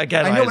like,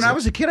 again, I know when I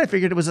was a kid, I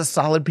figured it was a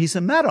solid piece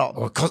of metal.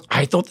 Well, because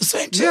I thought the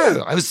same too.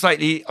 Yeah. I was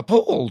slightly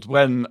appalled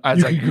when I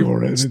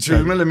was it's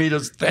 2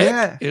 millimeters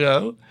thick,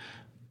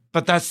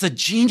 But that's the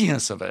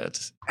genius of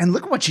it. And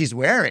look what she's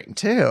wearing,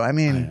 too. I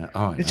mean,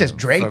 it's just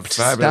draped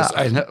stuff.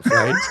 I know,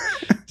 right?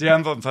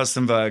 Diane von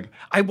Furstenberg.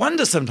 I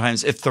wonder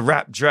sometimes if the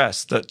wrap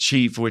dress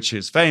for which she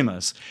is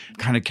famous,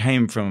 kind of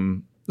came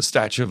from the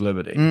Statue of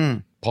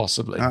Liberty.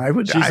 Possibly.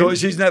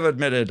 She's never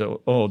admitted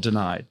or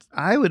denied.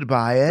 I would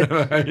buy it.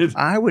 Right.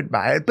 I would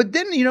buy it. But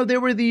then,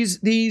 there were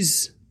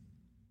these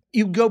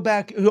you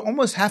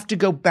almost have to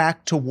go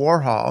back to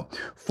Warhol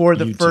for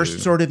the first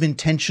sort of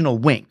intentional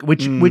wink,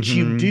 which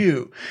you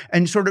do,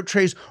 and sort of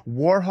trace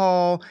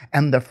Warhol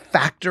and the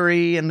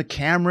factory and the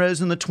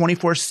cameras and the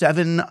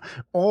 24/7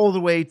 all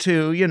the way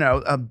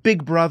to, a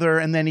Big Brother,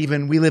 and then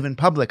even We Live in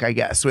Public, I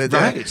guess, with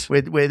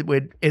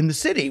in the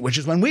city, which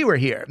is when we were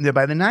here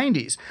by the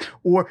 90s.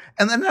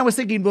 And then I was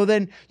thinking, well,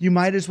 then you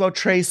might as well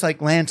trace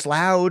like Lance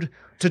Loud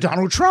to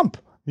Donald Trump.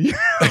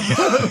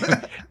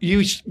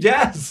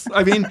 Yes.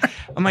 I mean,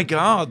 oh my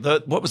God,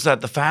 what was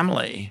that? The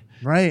Family.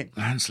 Right.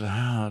 Lance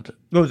Loud.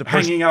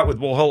 Hanging out with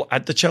Warhol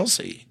at the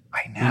Chelsea.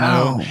 I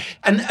know.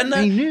 And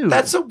I knew.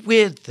 That's a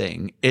weird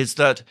thing, is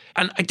that,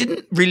 and I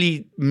didn't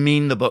really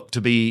mean the book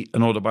to be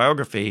an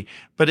autobiography,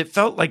 but it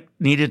felt like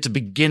needed to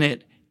begin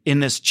it in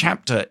this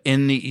chapter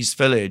in the East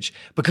Village,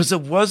 because there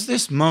was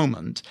this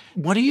moment.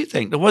 What do you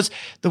think? There was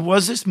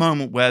this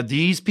moment where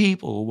these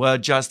people were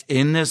just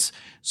in this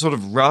sort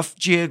of rough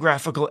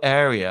geographical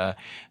area.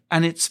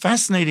 And it's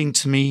fascinating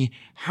to me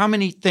how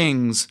many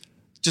things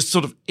just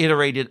sort of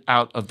iterated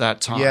out of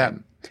that time. Yeah.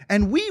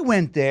 And we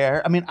went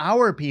there, I mean,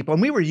 our people,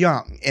 and we were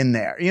young in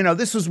there.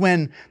 This was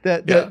when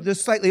the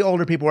slightly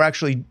older people were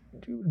actually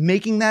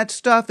making that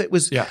stuff. It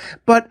was,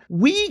 but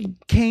we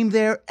came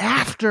there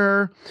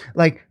after,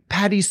 like,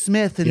 Patti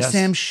Smith and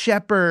Sam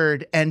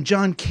Shepard and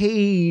John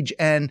Cage,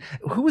 and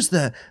who was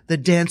the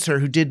dancer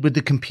who did with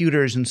the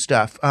computers and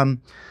stuff? I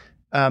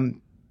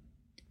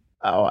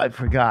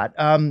forgot.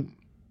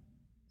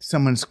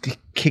 Someone's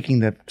kicking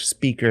the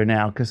speaker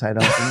now because I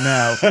don't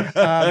know.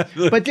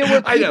 But there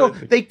were people,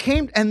 they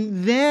came,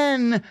 and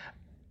then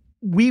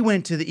we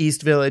went to the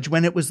East Village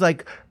when it was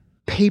like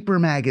paper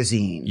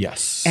magazine.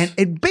 Yes.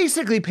 And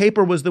basically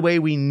paper was the way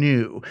we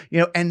knew,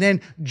 and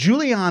then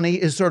Giuliani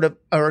is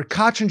or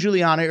Koch and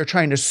Giuliani are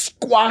trying to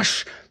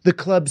squash the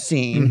club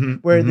scene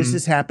where this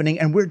is happening.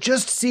 And we're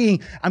just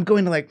seeing, I'm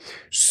going to like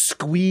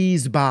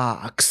Squeeze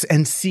Box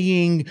and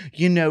seeing,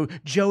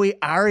 Joey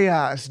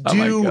Arias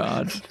do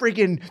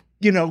freaking,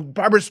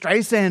 Barbara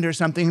Streisand or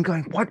something, and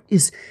going, what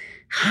is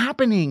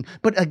happening?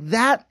 But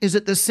that is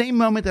at the same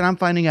moment that I'm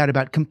finding out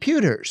about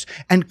computers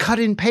and cut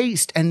and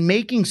paste and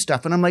making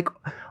stuff. And I'm like,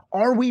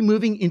 are we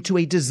moving into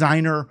a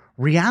designer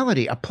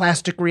reality, a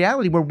plastic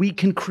reality where we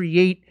can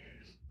create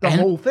the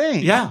whole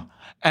thing? Yeah.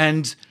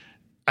 And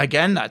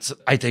again,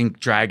 I think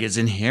drag is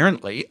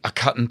inherently a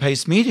cut and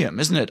paste medium,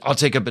 isn't it? I'll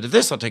take a bit of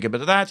this, I'll take a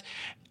bit of that.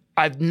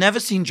 I've never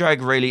seen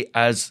drag really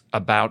as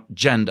about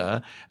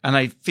gender, and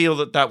I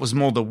feel that was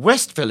more the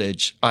West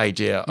Village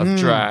idea of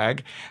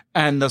drag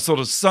and the sort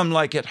of Some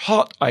Like It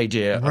Hot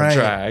idea of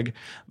drag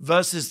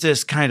versus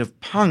this kind of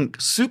punk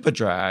super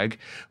drag,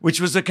 which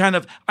was a kind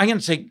of, I'm going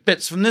to take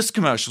bits from this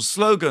commercial,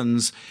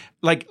 slogans,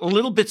 like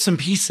little bits and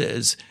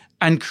pieces,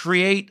 and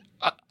create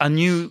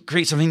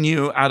something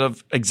new out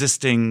of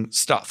existing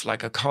stuff,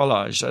 like a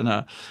collage and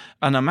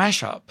a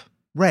mashup.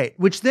 Right,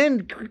 which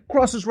then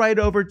crosses right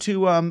over to,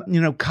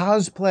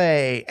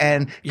 cosplay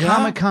and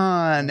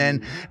Comic-Con,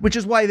 and which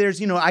is why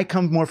there's, I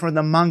come more from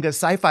the manga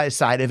sci-fi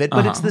side of it,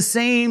 but it's the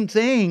same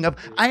thing of,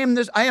 I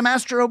am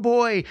Astro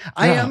Boy,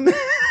 I am...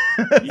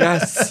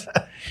 Yes.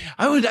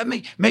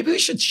 Maybe we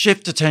should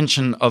shift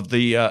attention of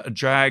the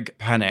drag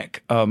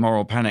panic,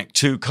 moral panic,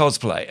 to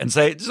cosplay and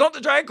say it's not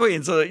the drag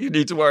queens that you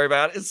need to worry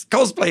about; it's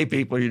cosplay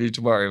people you need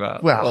to worry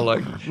about.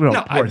 Well,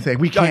 poor thing.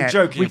 We can't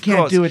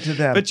do it to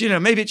them. But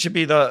maybe it should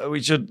be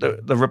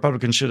the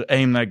Republicans should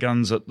aim their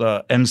guns at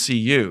the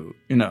MCU.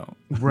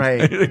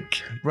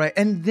 Right, right.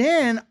 And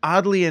then,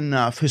 oddly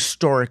enough,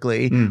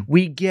 historically,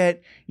 we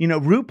get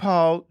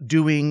RuPaul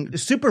doing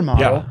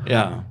Supermodel.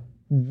 Yeah.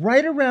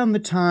 Right around the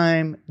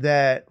time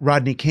that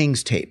Rodney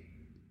King's tape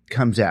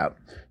comes out.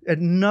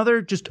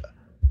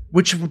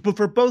 Which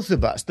for both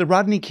of us, the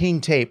Rodney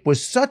King tape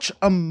was such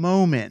a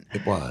moment.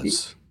 It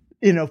was.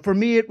 For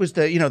me, it was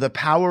the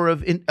power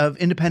of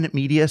independent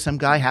media. Some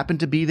guy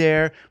happened to be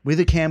there with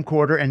a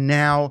camcorder, and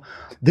now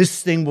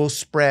this thing will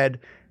spread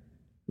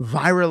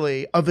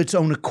virally of its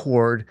own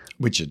accord.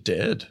 Which it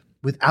did.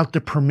 Without the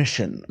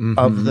permission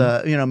of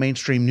the,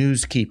 mainstream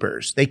news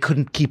keepers. They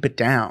couldn't keep it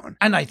down.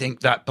 And I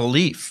think that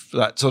belief,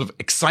 that sort of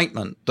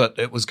excitement that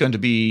it was going to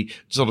be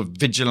sort of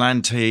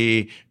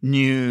vigilante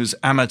news,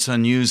 amateur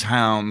news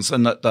hounds,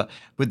 and that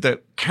with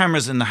the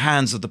cameras in the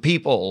hands of the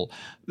people,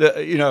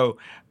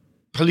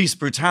 police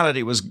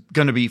brutality was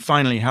going to be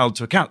finally held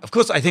to account. Of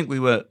course, I think we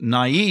were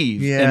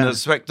naive in the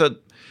respect that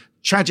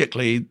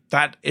tragically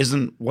that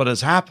isn't what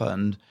has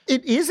happened.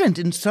 It isn't.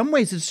 In some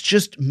ways, it's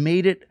just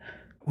made it...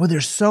 Well,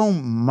 there's so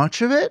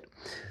much of it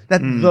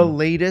that the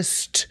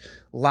latest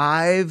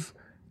live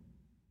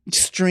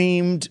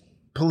streamed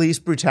police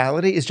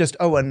brutality is just,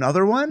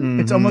 another one?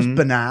 It's almost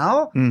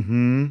banal.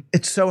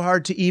 It's so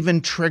hard to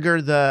even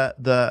trigger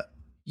the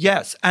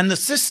Yes, and the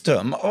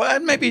system, or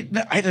maybe,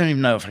 I don't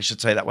even know if I should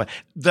say that way,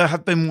 there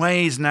have been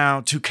ways now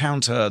to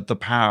counter the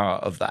power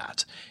of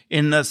that,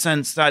 in the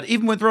sense that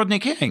even with Rodney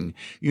King,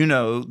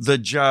 the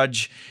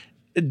judge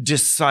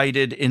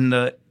decided in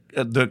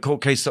the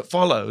court case that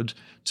followed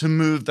to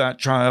move that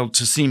trial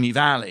to Simi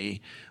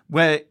Valley,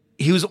 where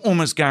he was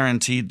almost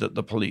guaranteed that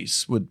the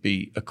police would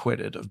be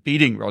acquitted of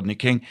beating Rodney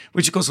King,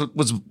 which of course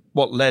was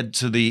what led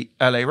to the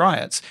LA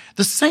riots.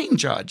 The same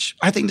judge,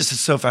 I think this is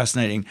so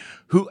fascinating,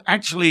 who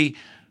actually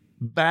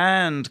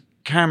banned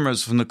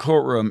cameras from the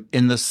courtroom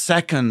in the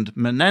second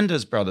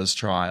Menendez brothers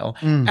trial,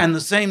 and the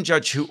same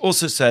judge who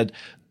also said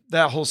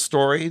their whole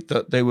story,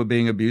 that they were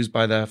being abused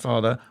by their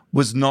father,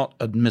 was not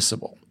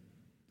admissible.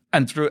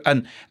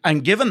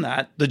 And given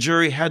that, the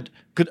jury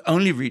could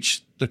only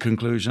reach the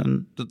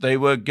conclusion that they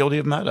were guilty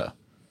of murder,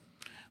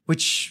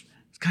 which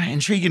is kind of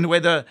intriguing,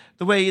 the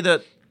way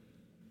that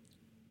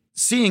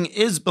seeing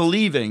is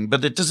believing,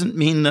 but it doesn't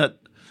mean that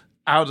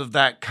out of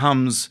that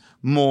comes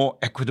more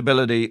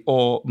equitability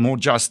or more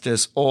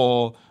justice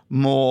or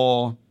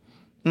more.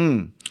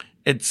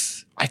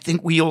 I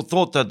think we all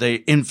thought that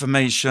the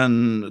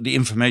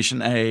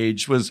information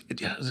age was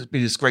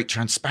be this great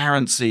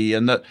transparency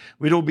and that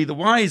we'd all be the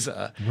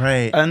wiser.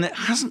 Right. And it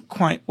hasn't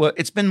quite worked.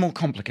 It's been more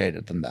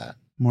complicated than that.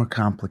 More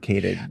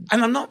complicated.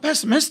 And I'm not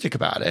pessimistic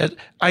about it.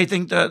 I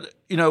think that,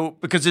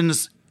 because in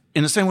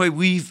the same way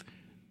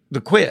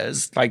the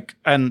queers,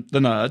 and the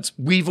nerds,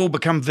 we've all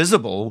become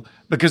visible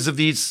because of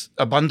these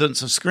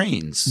abundance of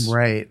screens.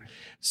 Right.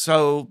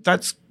 So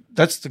that's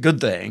the good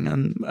thing.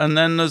 And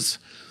then there's,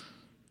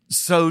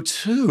 so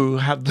too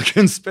have the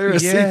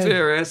conspiracy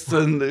theorists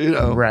and,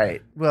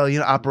 Right. Well,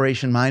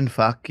 Operation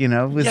Mindfuck,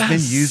 has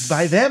been used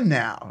by them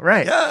now.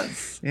 Right.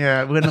 Yes.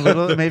 Yeah.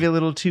 Went maybe a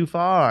little too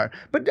far.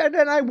 But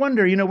then I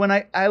wonder, when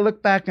I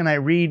look back and I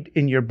read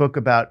in your book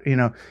about,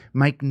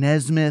 Mike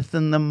Nesmith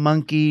and the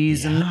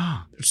Monkees and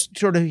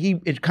sort of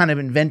it kind of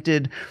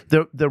invented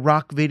the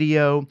rock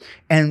video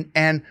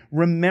and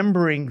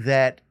remembering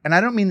that, and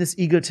I don't mean this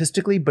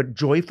egotistically, but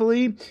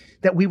joyfully,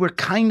 that we were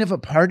kind of a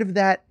part of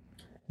that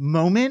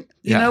moment.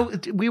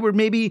 We were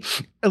maybe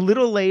a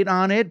little late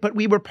on it, but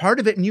we were part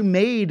of it. And you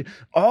made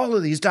all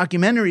of these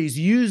documentaries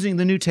using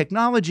the new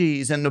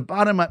technologies and the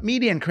bottom-up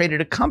media and created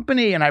a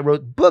company. And I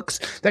wrote books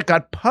that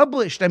got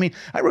published. I mean,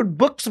 I wrote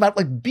books about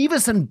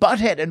Beavis and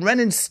Butthead and Ren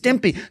and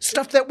Stimpy,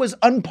 stuff that was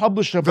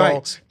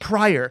unpublishable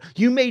prior.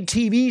 You made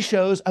TV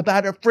shows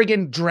about a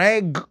friggin'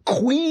 drag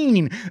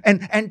queen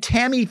and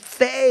Tammy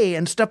Faye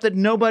and stuff that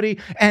nobody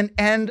and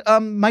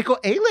Michael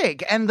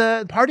Alig and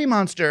the Party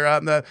Monster,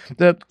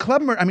 the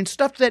Club Murder. I mean,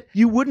 stuff that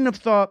you wouldn't have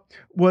thought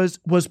was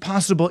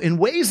possible in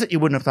ways that you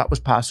wouldn't have thought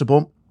was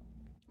possible.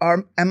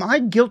 Am I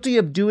guilty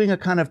of doing a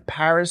kind of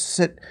Paris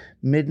at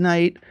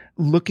midnight,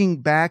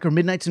 looking back, or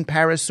Midnights in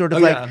Paris, sort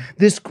of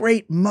this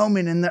great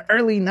moment in the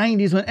early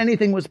 90s when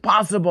anything was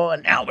possible,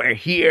 and now we're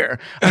here?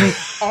 I mean,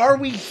 are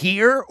we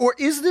here, or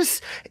is this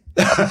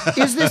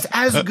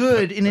as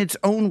good in its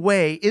own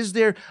way? Is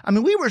there? I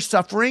mean, we were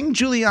suffering.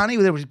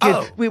 Giuliani, there was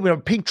we were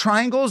pink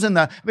triangles, and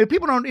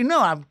people don't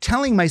know. I'm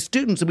telling my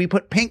students that we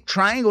put pink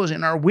triangles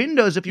in our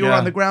windows if you were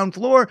on the ground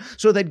floor,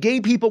 so that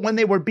gay people, when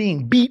they were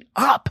being beat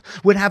up,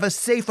 would have a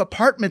safe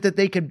apartment that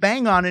they could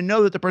bang on and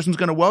know that the person's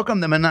going to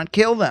welcome them and not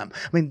kill them.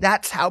 I mean,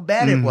 that's how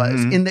bad it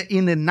was in the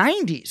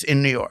 90s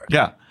in New York.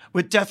 Yeah.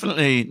 We're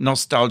definitely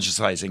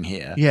nostalgicizing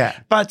here. Yeah.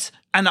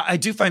 And I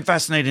do find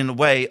fascinating in a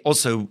way,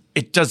 also,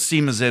 it does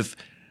seem as if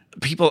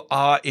people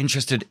are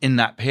interested in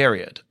that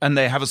period. And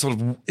they have a sort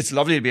of, it's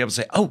lovely to be able to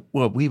say, oh,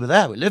 well, we were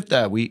there, we lived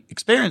there, we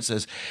experienced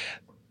this.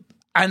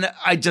 And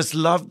I just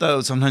love, though,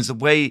 sometimes the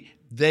way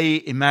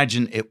they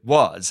imagine it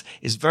was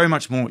is very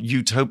much more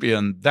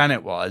utopian than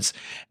it was.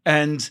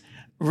 And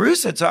Rue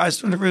said, so I was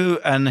talking to Rue,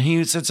 and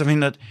he said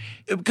something that,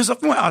 because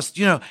often we're asked,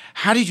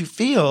 how did you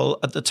feel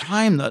at the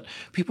time that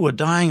people were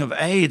dying of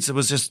AIDS? There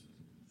was just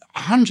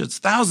hundreds,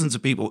 thousands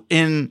of people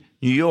in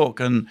New York,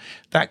 and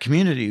that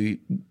community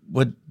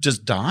were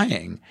just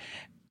dying.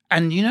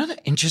 And the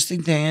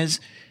interesting thing is,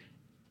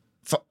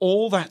 for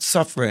all that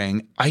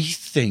suffering, I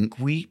think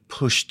we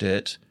pushed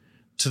it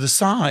to the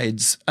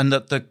sides, and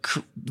that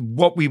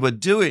what we were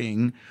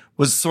doing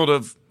was sort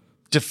of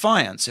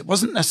defiance. It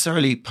wasn't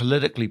necessarily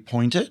politically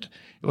pointed.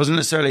 It wasn't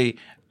necessarily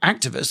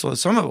activist, although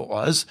some of it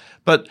was,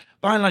 but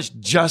by and large,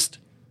 just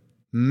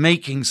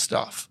making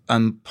stuff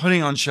and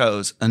putting on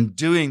shows and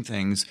doing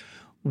things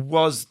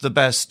was the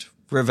best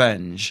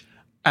revenge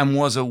and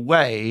was a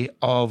way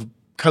of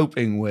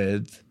coping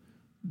with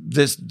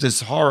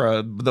this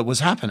horror that was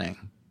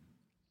happening.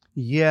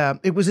 Yeah,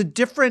 it was a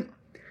different.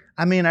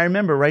 I mean, I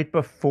remember right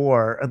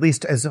before, at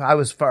least as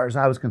far as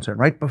I was concerned,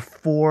 right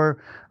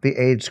before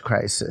the AIDS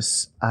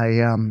crisis, I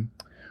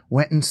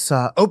went and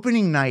saw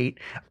opening night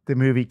the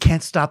movie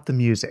Can't Stop the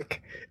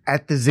Music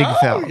at the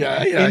Ziegfeld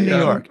in New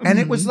York. And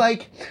it was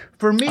like,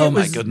 for me, it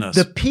was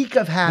the peak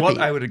of happy. What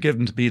I would have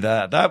given to be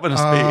there. That would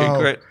have been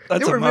great.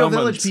 That's there were real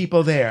Village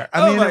people there.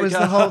 I mean, it was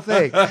the whole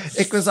thing.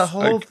 It was a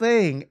whole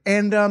thing.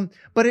 And,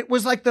 but it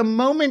was like the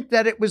moment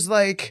that it was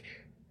like,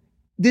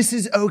 this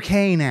is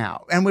okay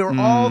now. And we were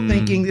all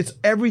thinking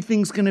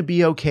everything's going to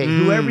be okay.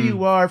 Whoever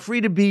you are, free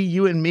to be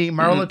you and me.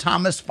 Marla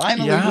Thomas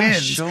finally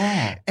wins.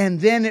 Sure.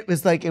 And then it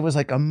was like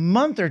a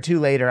month or two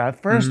later, I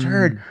first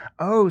heard,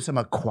 some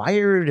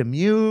acquired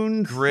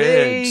immune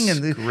thing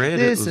and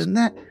this and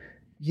that.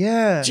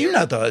 Yeah. Do you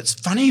know, though, it's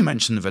funny you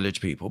mention the Village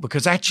people,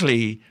 because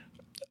actually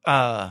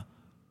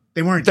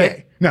They weren't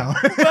gay. No.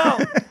 Well,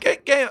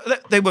 gay,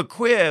 they were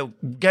queer,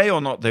 gay or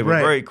not, they were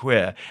very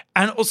queer.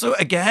 And also,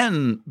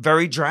 again,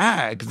 very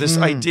drag. This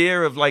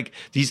idea of like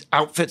these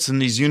outfits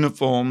and these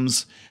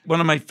uniforms. One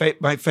of my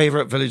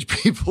favorite Village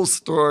People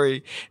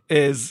story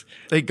is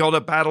they got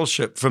a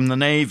battleship from the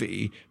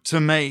Navy to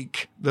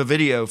make the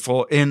video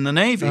for In the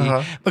Navy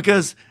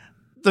because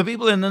the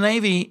people in the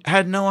Navy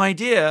had no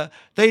idea.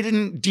 They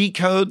didn't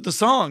decode the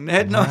song. They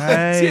had no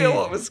idea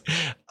what was.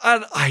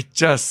 And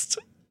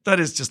that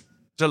is just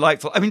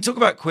delightful. I mean, talk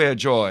about queer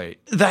joy.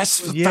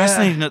 That's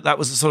fascinating that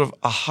was a sort of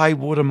a high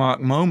watermark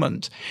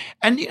moment.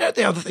 And the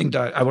other thing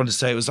that I want to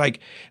say was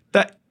like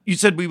that you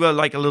said we were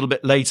like a little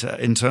bit later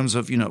in terms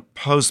of,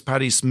 post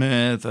Patti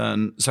Smith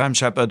and Sam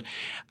Shepard.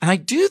 And I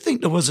do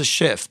think there was a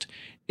shift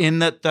in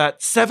that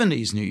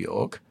 70s New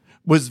York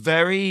was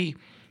very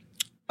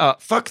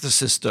fuck the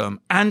system,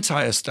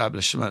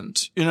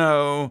 anti-establishment.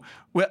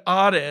 We're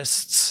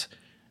artists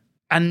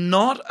and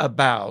not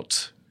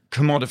about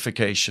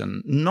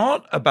commodification,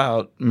 not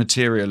about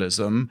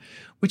materialism,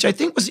 which I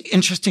think was the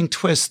interesting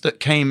twist that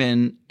came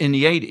in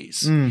the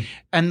 80s.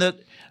 And that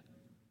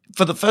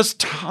for the first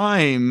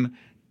time,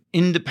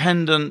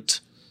 independent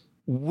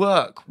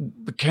work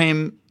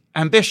became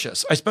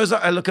ambitious. I suppose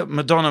I look at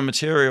Madonna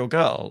Material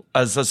Girl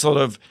as a sort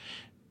of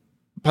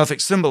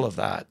perfect symbol of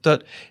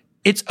that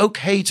it's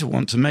okay to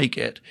want to make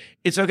it.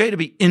 It's okay to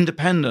be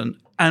independent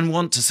and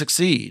want to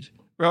succeed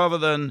rather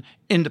than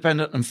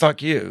independent and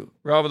fuck you,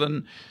 rather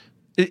than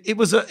it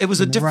was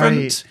a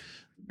different.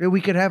 Right.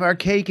 We could have our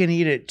cake and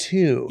eat it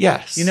too.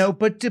 Yes,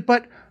 but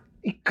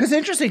because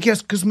interesting,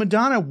 because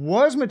Madonna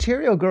was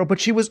Material Girl,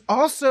 but she was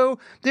also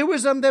there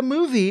was that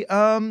movie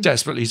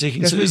Desperately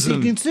Seeking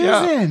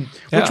Susan,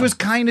 which was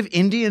kind of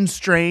Indian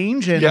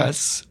strange and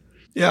yes.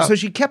 Yeah. So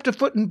she kept a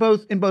foot in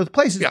both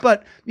places,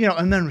 but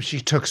and then she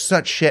took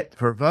such shit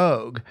for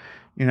Vogue,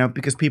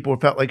 because people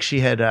felt like she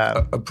had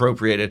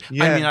appropriated.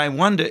 Yeah. I mean, I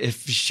wonder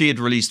if she had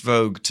released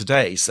Vogue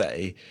today,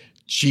 say,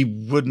 she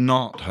would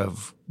not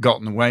have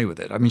gotten away with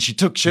it. I mean, she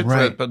took shit for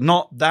it, but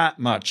not that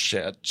much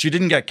shit. She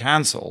didn't get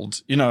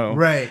canceled,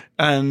 Right.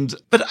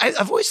 But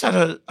I've always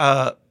had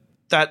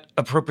that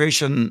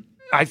appropriation.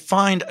 I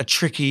find a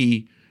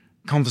tricky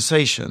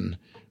conversation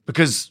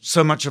because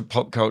so much of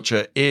pop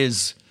culture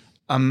is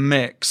a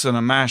mix and a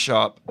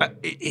mashup.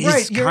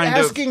 You're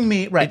asking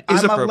me,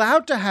 I'm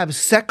allowed to have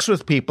sex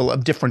with people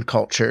of different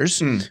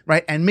cultures,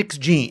 right, and mix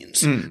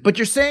genes. But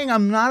you're saying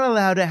I'm not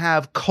allowed to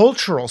have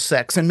cultural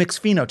sex and mix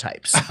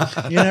phenotypes,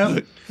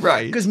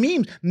 Right. Because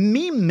meme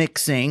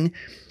mixing,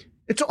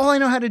 it's all I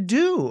know how to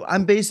do.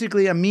 I'm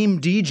basically a meme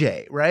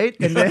DJ, right?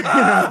 And then,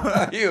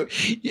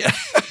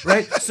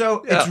 right?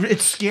 So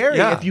it's scary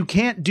if you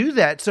can't do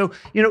that. So,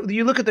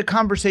 you look at the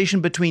conversation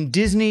between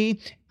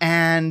Disney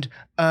and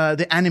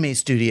the anime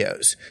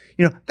studios.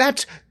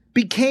 That's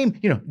became,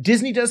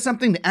 Disney does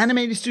something, the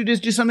animated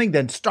studios do something,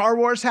 then Star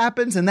Wars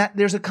happens, and that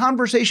there's a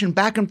conversation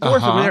back and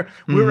forth where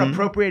we're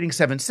appropriating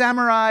Seven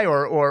Samurai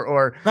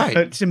or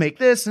to make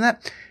this and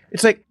that.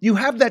 It's like you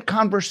have that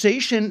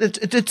conversation.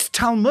 It's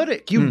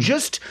Talmudic. You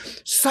just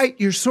cite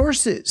your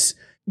sources.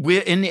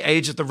 We're in the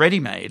age of the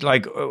ready-made.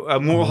 Like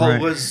Warhol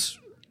was,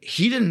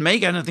 he didn't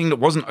make anything that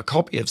wasn't a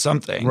copy of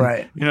something.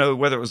 Right.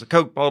 Whether it was a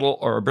Coke bottle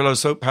or a Brillo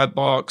soap pad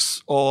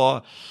box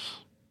or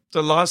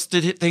the last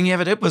thing he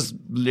ever did was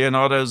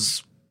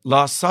Leonardo's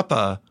Last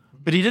Supper.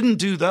 But he didn't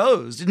do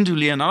those. Didn't do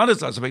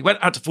Leonardo's Last Supper. He went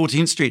out to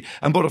 14th Street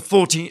and bought a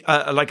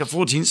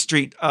 14th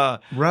Street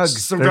rug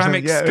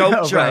ceramic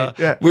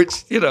sculpture,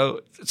 which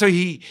so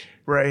he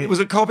it was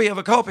a copy of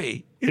a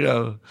copy,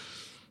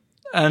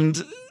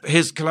 And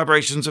his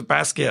collaborations with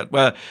Basquiat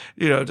were,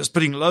 just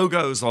putting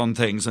logos on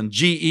things and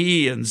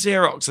GE and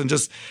Xerox and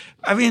just,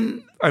 I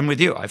mean, I'm with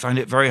you. I find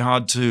it very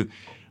hard to.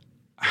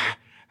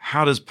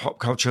 How does pop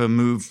culture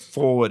move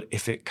forward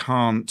if it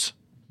can't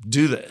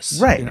do this?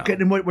 Right.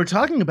 And what we're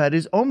talking about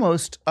is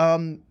almost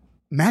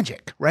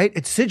magic, right?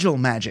 It's sigil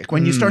magic.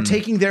 When you start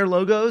taking their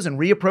logos and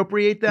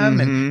reappropriate them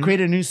and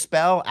create a new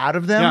spell out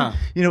of them,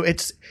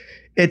 it's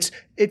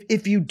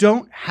if you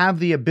don't have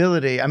the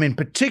ability, I mean,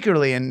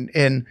 particularly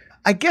in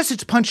I guess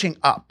it's punching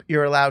up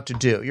you're allowed to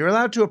do. You're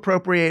allowed to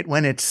appropriate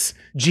when it's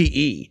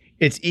GE.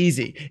 It's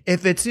easy.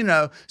 If it's,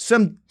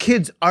 some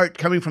kid's art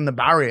coming from the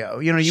barrio,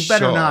 you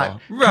better not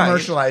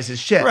commercialize his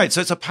shit. Right. So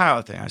it's a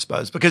power thing, I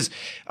suppose. Because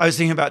I was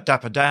thinking about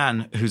Dapper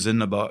Dan, who's in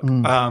the book,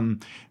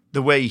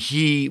 the way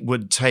he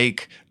would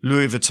take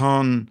Louis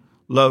Vuitton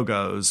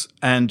logos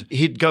and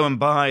he'd go and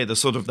buy the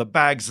sort of the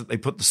bags that they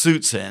put the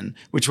suits in,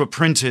 which were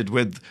printed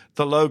with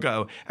the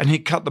logo, and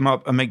he'd cut them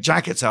up and make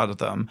jackets out of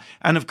them.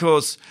 And of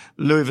course,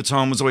 Louis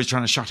Vuitton was always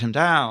trying to shut him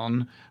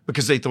down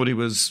because they thought he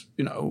was,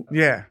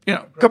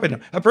 copying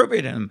him,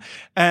 appropriating him.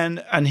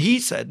 And he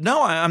said,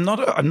 no, I'm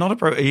not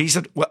appropriating. He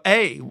said, well,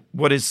 A,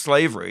 what is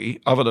slavery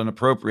other than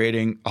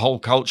appropriating a whole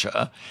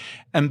culture?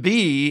 And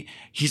B,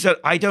 he said,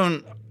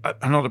 I'm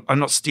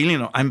not stealing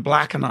them. I'm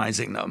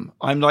blackenizing them.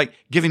 I'm like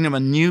giving them a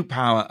new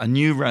power, a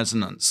new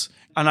resonance.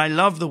 And I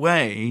love the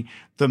way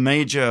the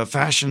major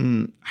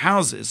fashion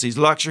houses, these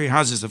luxury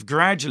houses, have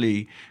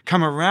gradually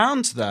come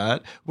around to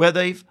that, where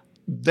they've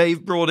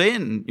they've brought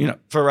in,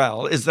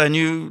 Pharrell is their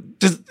new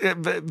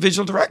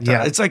visual director.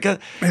 Yeah. It's like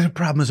The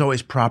problem is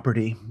always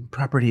property.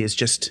 Property is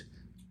just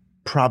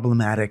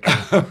problematic.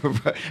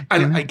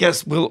 And I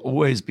guess will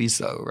always be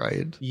so,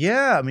 right?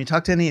 Yeah. I mean,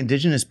 talk to any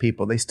indigenous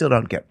people. They still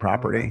don't get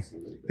property.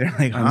 They're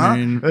like, huh? I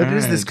mean, What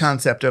is this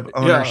concept of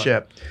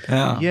ownership?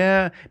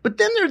 Yeah. But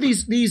then there are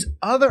these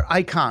other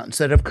icons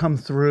that have come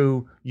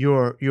through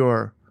your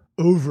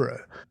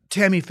oeuvre.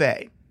 Tammy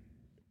Faye,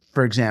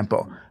 for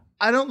example.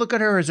 I don't look at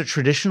her as a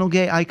traditional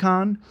gay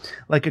icon,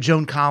 like a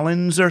Joan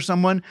Collins or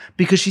someone,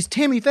 because she's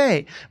Tammy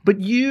Faye.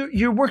 But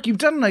your work, you've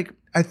done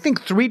I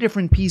think 3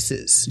 different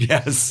pieces.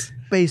 Yes.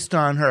 Based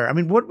on her. I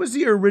mean, what was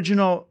the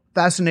original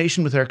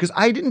fascination with her? Because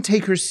I didn't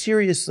take her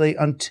seriously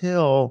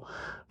until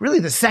really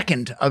the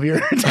second of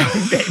your Tammy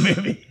Faye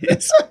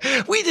movies.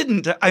 We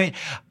didn't. I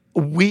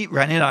mean,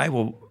 Rennie and I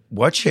were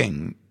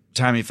watching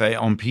Tammy Faye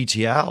on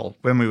PTL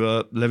when we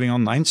were living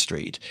on 9th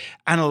Street.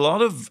 And a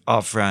lot of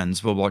our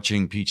friends were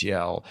watching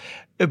PTL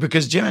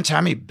because Jim and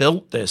Tammy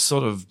built this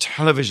sort of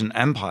television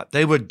empire.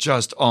 They were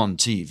just on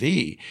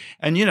TV.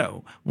 And,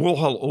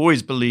 Warhol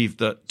always believed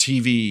that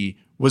TV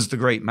was the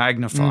great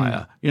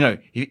magnifier.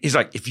 He's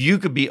like, if you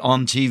could be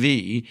on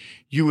TV,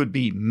 you would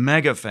be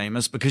mega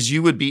famous because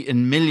you would be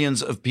in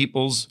millions of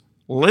people's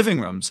living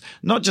rooms,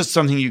 not just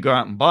something you go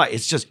out and buy.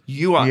 It's just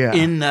you are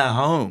in their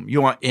home.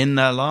 You are in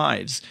their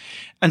lives.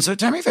 And so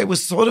Tammy Faye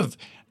was sort of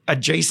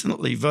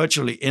adjacently,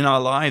 virtually in our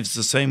lives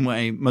the same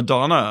way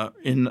Madonna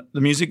in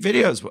the music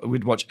videos.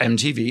 We'd watch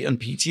MTV and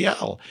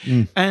PTL.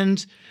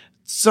 And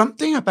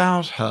something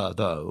about her,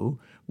 though,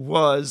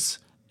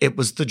 it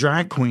was the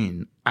drag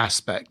queen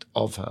aspect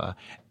of her.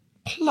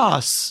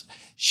 Plus,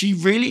 she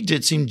really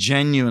did seem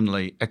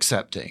genuinely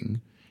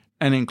accepting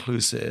and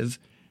inclusive.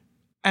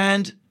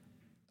 And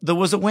there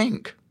was a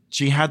wink.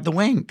 She had the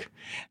wink.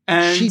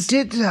 And she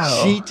did,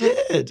 though. She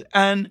did.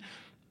 And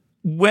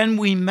when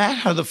we met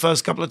her the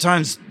first couple of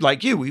times,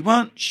 like you, we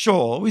weren't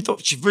sure. We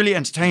thought she's really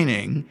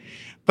entertaining.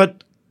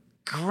 But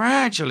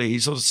gradually,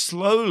 sort of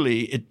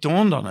slowly, it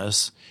dawned on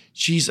us,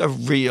 she's a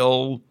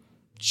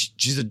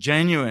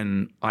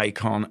genuine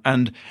icon.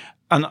 And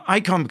an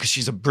icon because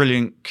she's a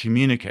brilliant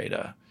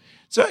communicator.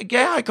 So a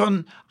gay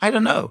icon, I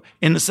don't know,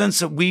 in the sense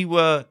that we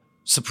were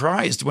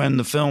surprised when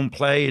the film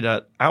played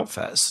at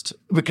Outfest,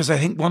 because I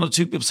think 1 or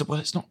 2 people said, well,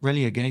 it's not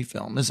really a gay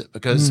film, is it?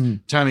 Because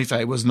Tammy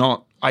Faye was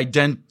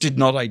did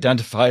not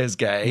identify as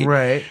gay.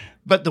 Right.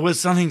 But there was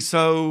something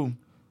so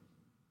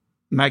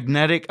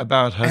magnetic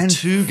about her and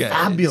to gays.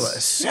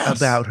 Fabulous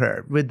about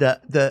her. With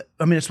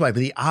that's why, but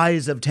the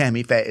eyes of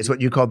Tammy Faye is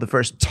what you called the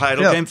first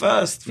title film. Came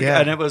first.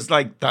 Yeah. And it was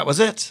like, that was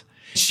it.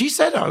 She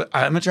said,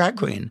 I'm a drag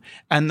queen.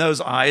 And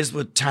those eyes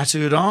were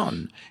tattooed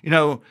on.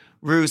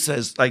 Rue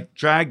says,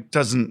 drag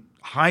doesn't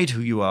hide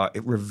who you are,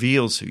 it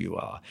reveals who you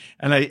are.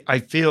 And I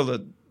feel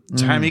that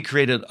Tammy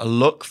created a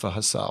look for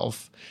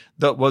herself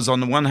that was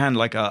on the one hand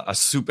like a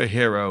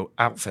superhero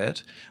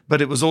outfit,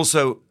 but it was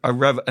also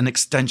an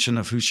extension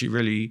of who she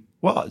really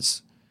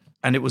was.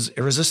 And it was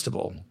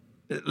irresistible.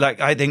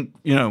 I think,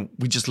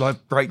 we just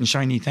love bright and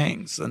shiny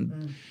things.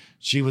 And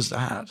she was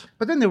that.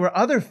 But then there were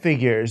other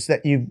figures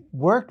that you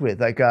worked with,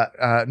 like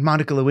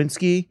Monica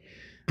Lewinsky,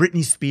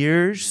 Britney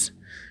Spears,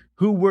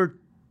 who were,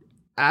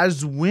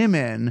 as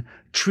women,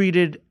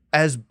 treated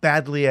as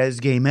badly as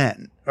gay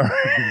men, or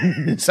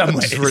in some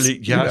ways. Really,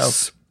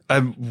 yes.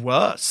 And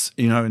worse,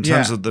 in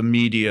terms of the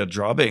media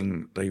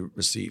drubbing they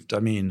received. I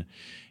mean,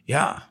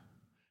 yeah.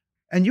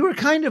 And you were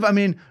kind of,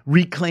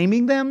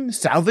 reclaiming them,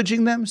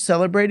 salvaging them,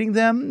 celebrating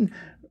them,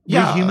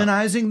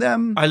 rehumanizing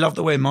them. I love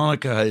the way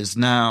Monica is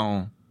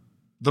now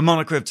the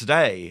Monica of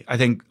today. I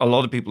think a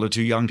lot of people are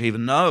too young to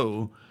even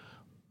know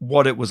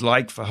what it was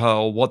like for her,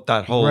 or what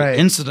that whole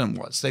incident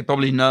was. They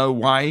probably know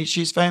why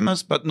she's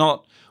famous, but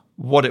not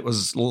what it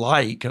was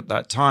like at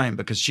that time,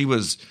 because she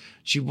was,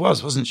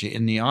 wasn't she,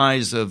 in the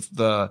eyes of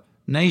the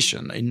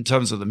nation, in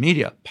terms of the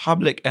media,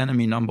 public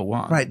enemy number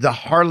one. Right, the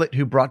harlot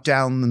who brought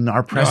down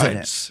our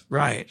president.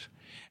 Right.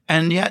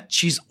 And yet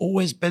she's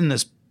always been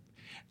this,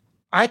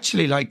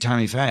 actually like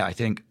Tammy Faye, I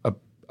think, a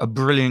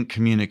brilliant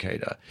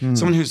communicator,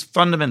 someone who's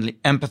fundamentally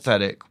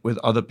empathetic with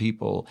other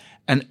people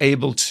and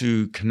able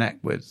to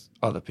connect with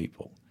other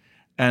people.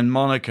 And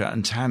Monica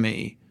and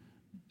Tammy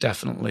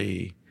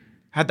definitely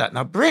had that.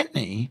 Now,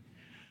 Britney,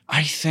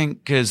 I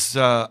think is,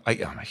 I'm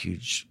a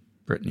huge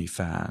Britney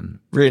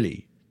fan,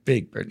 really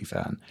big Britney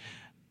fan.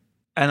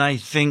 And I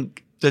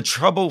think the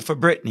trouble for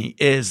Britney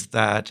is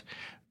that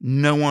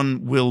no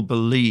one will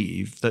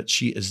believe that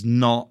she is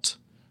not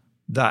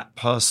that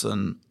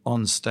person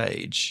on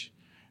stage.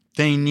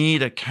 They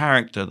need a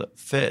character that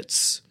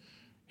fits.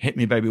 Hit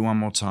Me Baby One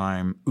More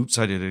Time, Oops,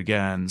 I Did It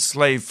Again,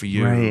 Slave for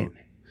You. Right.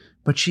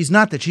 But she's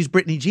not that. She's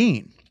Britney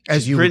Jean,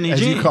 as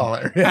you call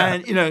her. Yeah.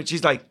 And,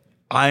 she's like,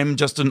 I'm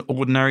just an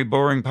ordinary,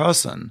 boring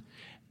person.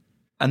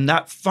 And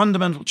that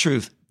fundamental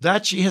truth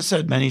that she has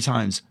said many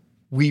times,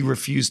 we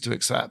refuse to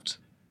accept.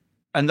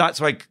 And that's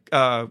why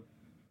Cara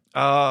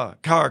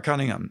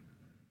Cunningham,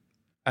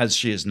 as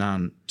she is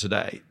known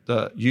today,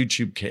 the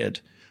YouTube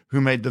kid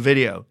who made the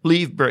video,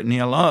 Leave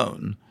Britney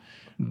Alone,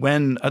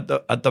 when at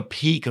the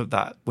peak of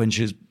that, when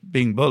she's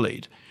being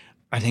bullied,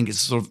 I think it's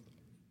sort of,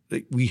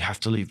 we have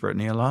to leave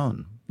Britney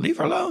alone. Leave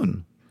her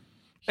alone.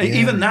 Yeah.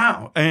 Even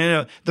now,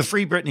 the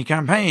Free Britney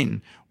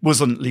campaign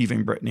wasn't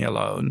leaving Britney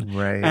alone.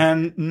 Right.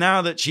 And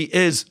now that she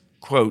is,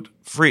 quote,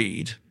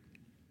 freed,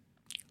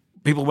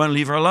 people won't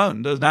leave her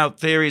alone. There's now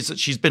theories that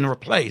she's been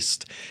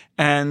replaced.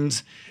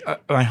 And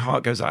my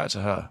heart goes out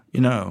to her,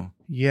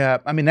 Yeah.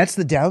 I mean, that's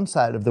the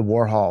downside of the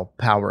Warhol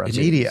power of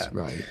media.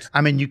 Right.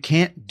 I mean, you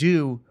can't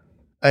do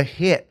a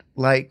hit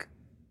like,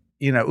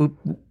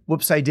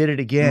 Whoops, I Did It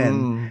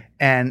Again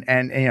and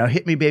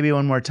Hit Me Baby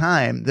One More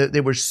Time.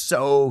 They were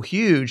so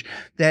huge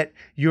that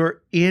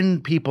you're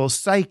in people's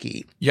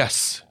psyche.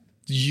 Yes.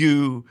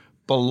 You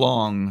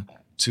belong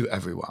to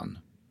everyone.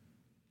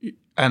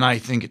 And I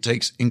think it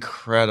takes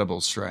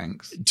incredible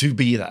strength to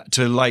be that,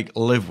 to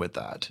live with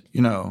that,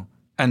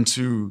 and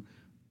to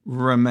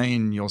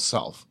remain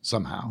yourself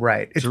somehow.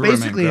 Right. It's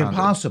basically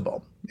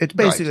impossible. It's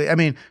basically, right. I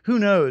mean, who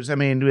knows? I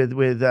mean,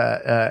 with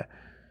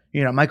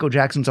Michael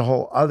Jackson's a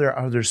whole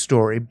other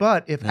story.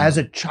 But if as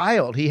a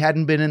child he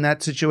hadn't been in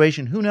that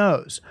situation, who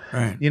knows?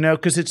 Right.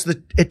 Because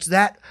it's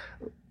that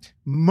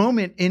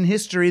moment in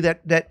history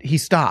that he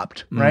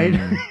stopped, right?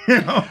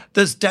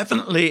 There's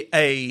definitely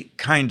a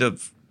kind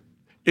of,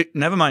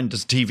 never mind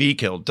does TV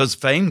kill, does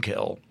fame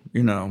kill,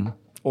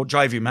 or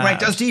drive you mad? Right,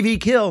 does TV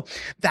kill?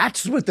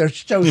 That's what their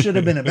show should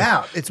have been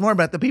about. It's more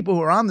about the people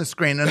who are on the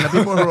screen and the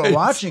people who are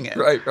watching it.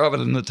 Right, rather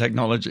than the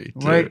technology.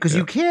 Right, because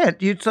you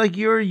can't. It's like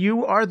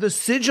you are the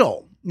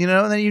sigil, and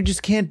then you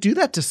just can't do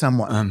that to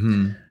someone.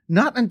 Mm-hmm.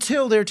 Not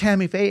until they're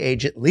Tammy Faye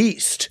age, at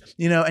least,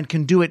 and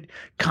can do it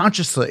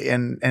consciously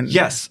and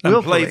yes, willfully.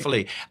 And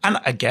playfully. And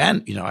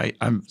again, I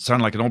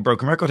sound like an old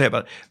broken record here,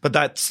 but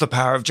that's the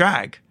power of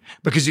drag,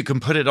 because you can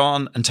put it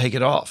on and take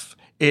it off.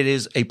 It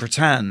is a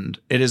pretend.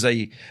 It is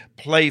a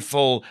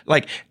playful,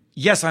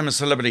 yes, I'm a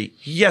celebrity.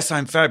 Yes,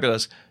 I'm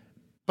fabulous,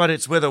 but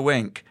it's with a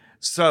wink.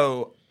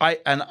 So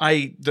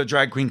the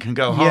drag queen can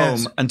go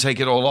home and take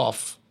it all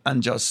off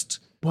and just.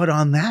 But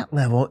on that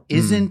level,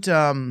 isn't,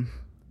 and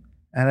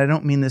I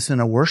don't mean this in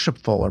a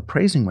worshipful or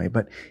praising way,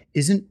 but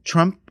isn't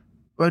Trump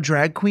a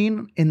drag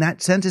queen in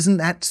that sense? Isn't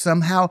that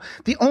somehow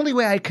the only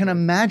way I can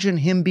imagine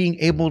him being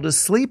able to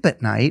sleep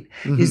at night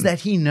is that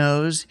he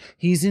knows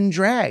he's in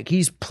drag.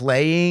 He's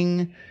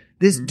playing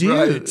this dude.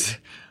 Right.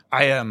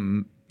 I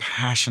am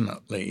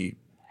passionately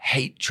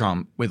hate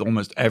Trump with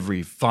almost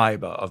every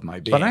fiber of my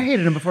being. But I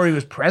hated him before he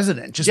was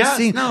president. I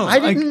didn't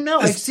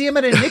know. I'd see him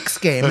at a Knicks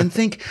game and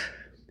think,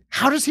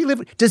 how does he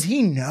live? Does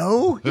he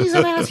know he's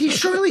an ass?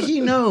 Surely he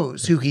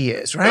knows who he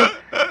is, right?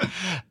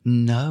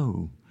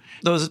 No.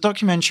 There was a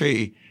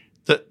documentary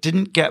that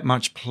didn't get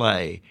much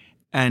play,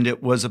 and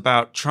it was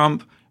about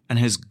Trump and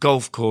his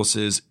golf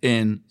courses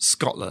in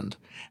Scotland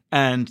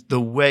and the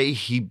way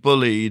he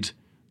bullied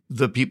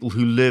the people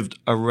who lived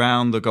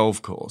around the golf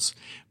course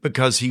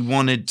because he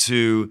wanted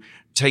to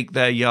take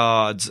their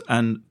yards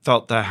and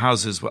felt their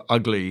houses were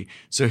ugly.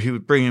 So he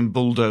would bring in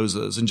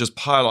bulldozers and just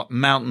pile up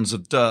mountains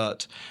of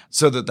dirt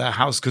so that their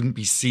house couldn't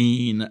be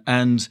seen.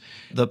 And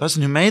the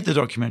person who made the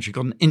documentary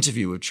got an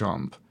interview with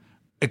Trump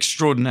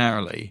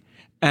extraordinarily.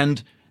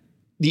 And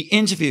the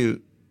interview,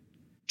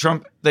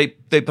 Trump, they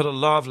put a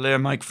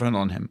lavalier microphone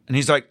on him. And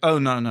he's like, oh,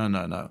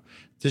 no.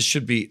 This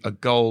should be a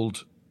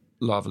gold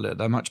lavalier.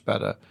 They're much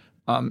better.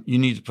 You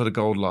need to put a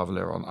gold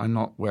lavalier on. I'm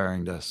not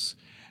wearing this.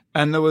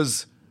 And there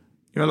was,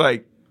 can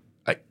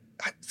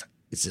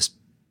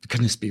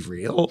this be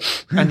real?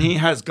 And he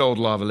has gold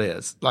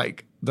lavaliers,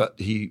 that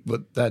he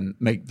would then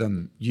make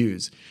them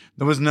use.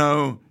 There was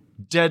no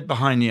dead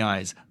behind the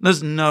eyes.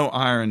 There's no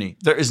irony.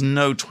 There is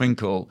no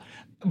twinkle.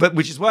 But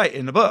which is why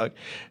in the book,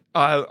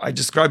 I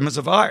describe him as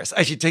a virus.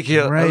 Actually, taking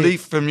a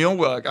leaf from your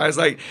work, I was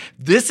like,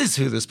 this is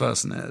who this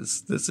person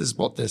is. This is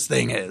what this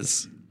thing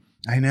is.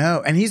 I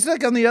know. And he's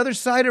on the other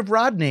side of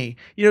Rodney.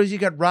 You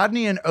got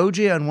Rodney and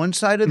OJ on one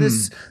side of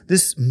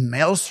this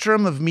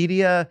maelstrom of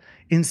media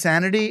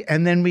insanity.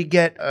 And then we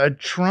get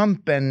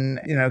Trump and,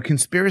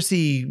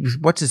 conspiracy,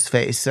 what's his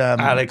face?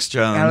 Alex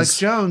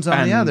Jones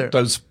on the other.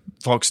 Those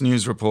Fox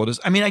News reporters.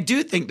 I mean, I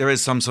do think there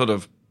is some sort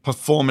of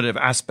performative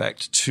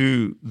aspect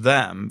to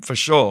them, for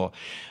sure.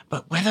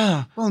 But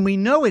whether... Well, and we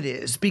know it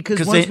is,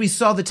 because once we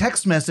saw the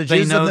text messages...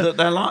 They know that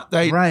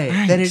they're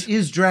right, that it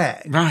is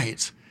drag.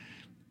 Right.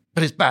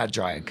 But it's bad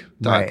drag,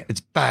 Doug. Right.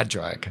 It's bad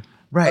drag.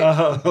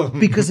 Right.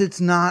 Because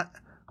it's not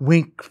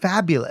wink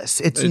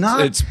fabulous. It's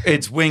not...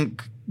 It's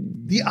wink...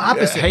 The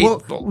opposite.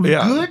 Hateful.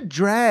 Good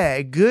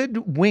drag,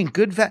 good wink,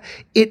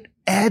 it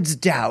adds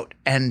doubt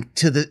and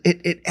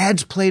it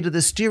adds play to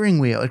the steering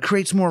wheel. It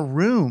creates more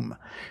room.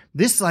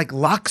 This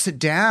locks it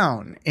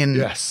down.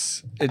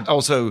 Yes. It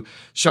also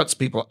shuts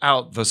people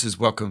out versus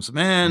welcomes them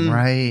in.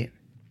 Right.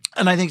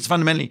 And I think it's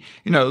fundamentally,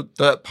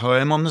 the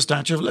poem on the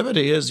Statue of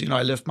Liberty is,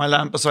 I lift my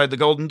lamp beside the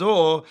golden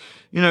door,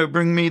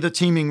 bring me the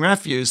teeming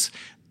refuse.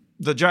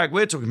 The drag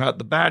we're talking about,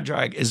 the bad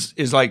drag,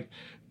 is like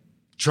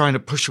trying to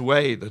push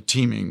away the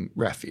teeming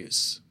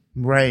refuse.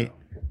 Right.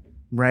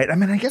 Right. I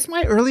mean, I guess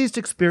my earliest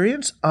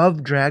experience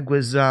of drag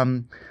was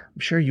I'm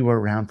sure you were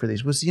around for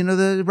these, was,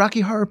 the Rocky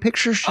Horror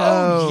Picture Show.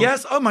 Oh,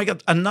 yes. Oh, my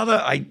God.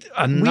 Another. We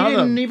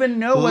didn't even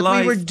know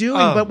what we were doing,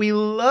 but we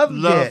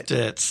loved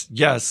it.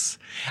 Yes.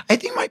 I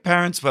think my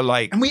parents were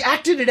like... And we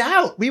acted it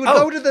out. We would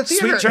go to the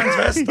theater. Sweet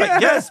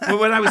transvestite. Yes. But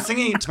when I was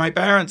singing it to my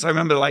parents, I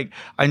remember like,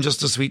 I'm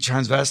just a sweet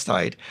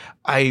transvestite.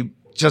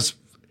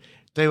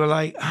 They were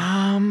like,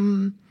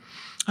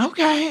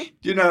 okay.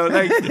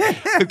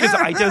 Because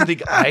I don't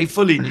think I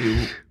fully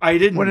knew. I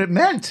didn't. What it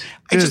meant.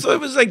 I just thought it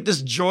was like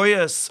this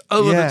joyous,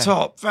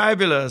 over-the-top,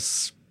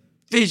 fabulous,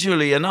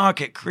 visually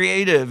anarchic,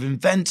 creative,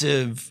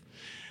 inventive,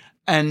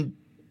 and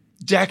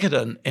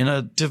decadent in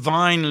a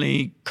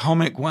divinely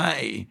comic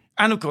way.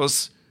 And, of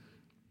course,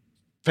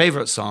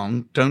 favorite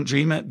song, Don't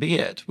Dream It, Be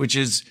It,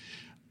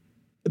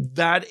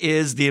 that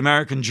is the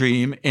American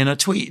dream in a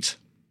tweet.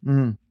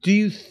 Mm. Do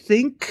you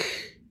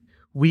think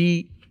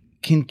we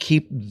can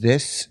keep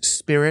this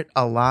spirit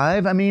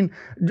alive? I mean,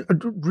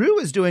 Rue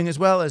is doing as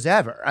well as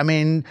ever. I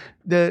mean,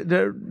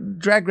 the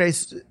Drag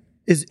Race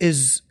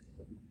is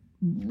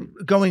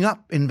going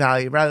up in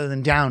value rather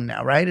than down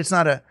now, right? It's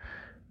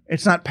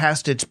not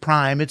past its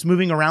prime. It's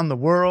moving around the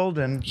world.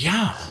 And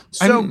yeah.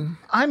 So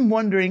I'm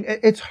wondering,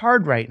 it's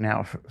hard right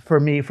now for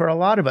me, for a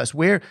lot of us,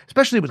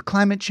 especially with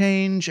climate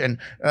change and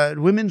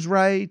women's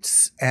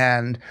rights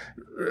and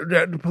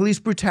police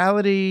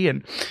brutality.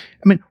 And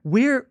I mean,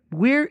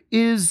 where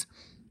is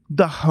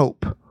the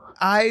hope?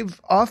 I've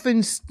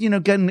often,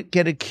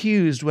 get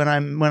accused when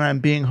I'm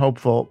being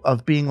hopeful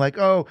of being like,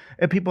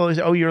 people always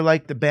say, you're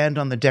like the band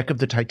on the deck of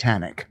the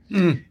Titanic.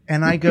 Mm.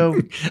 And I go,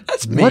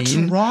 that's mean. What's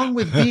wrong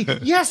with me?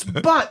 Yes,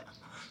 but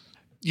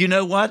you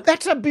know what?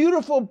 That's a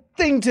beautiful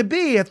thing to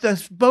be. If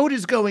the boat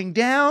is going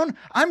down,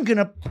 I'm going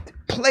to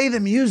play the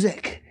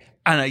music.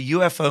 And a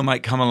UFO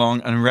might come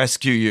along and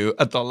rescue you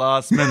at the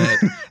last minute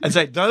and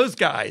say, those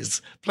guys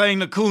playing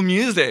the cool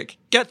music,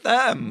 get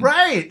them.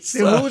 Right.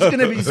 So who's going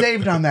to be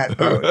saved on that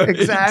boat?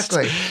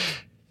 Exactly.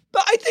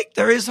 But I think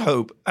there is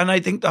hope. And I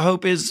think the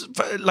hope is,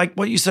 like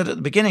what you said at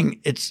the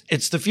beginning,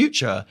 it's the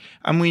future.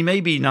 And we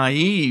may be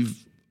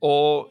naive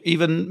or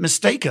even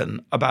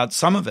mistaken about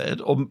some of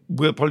it, or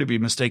we'll probably be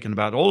mistaken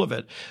about all of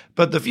it.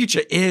 But the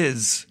future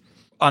is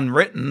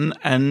unwritten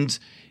and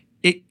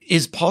it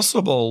is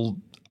possible.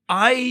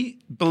 I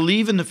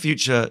believe in the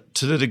future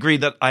to the degree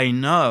that I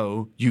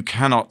know you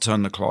cannot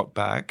turn the clock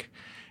back.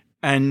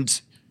 And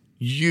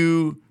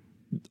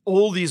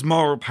all these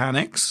moral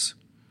panics,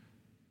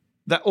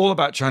 they're all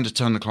about trying to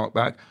turn the clock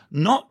back,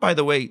 not, by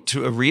the way,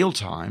 to a real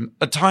time,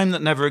 a time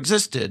that never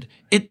existed.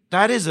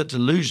 That is a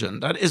delusion.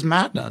 That is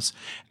madness.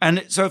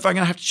 And so if I'm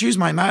going to have to choose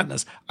my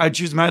madness, I'd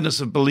choose madness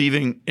of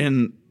believing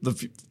in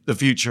the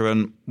future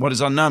and what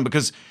is unknown,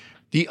 because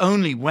the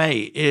only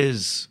way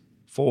is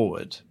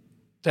forward.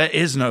 There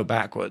is no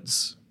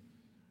backwards,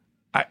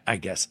 I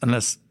guess,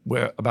 unless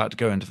we're about to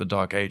go into the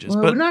dark ages.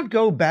 Well, not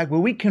go back, but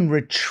we can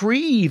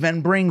retrieve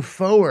and bring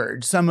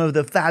forward some of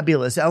the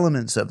fabulous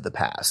elements of the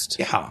past.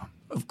 Yeah,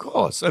 of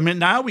course. I mean,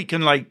 now we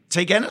can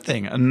take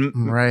anything and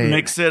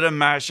mix it and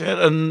mash it.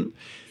 And,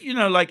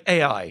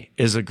 AI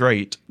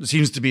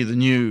seems to be the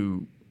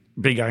new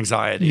big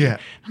anxiety. Yeah.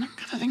 And I'm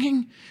kind of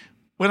thinking,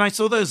 when I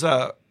saw those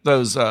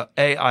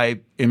AI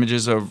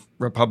images of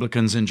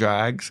Republicans in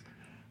drags,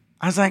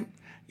 I was like,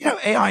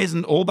 AI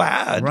isn't all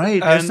bad.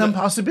 Right. There's some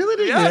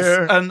possibility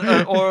there. And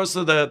or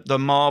also the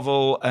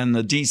Marvel and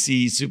the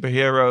DC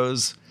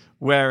superheroes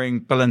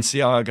wearing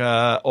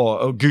Balenciaga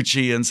or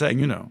Gucci and saying,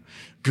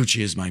 Gucci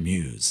is my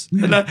muse.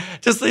 And I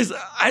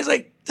was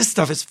like, this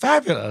stuff is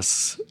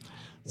fabulous.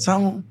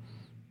 So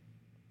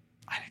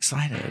I'm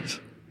excited.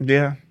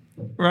 Yeah.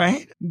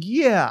 Right?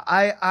 Yeah.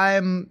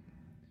 I'm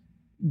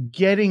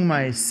getting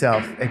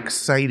myself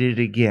excited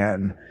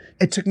again.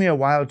 It took me a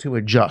while to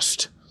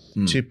adjust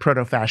to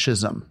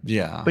proto-fascism.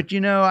 Yeah. But,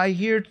 I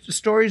hear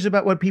stories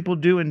about what people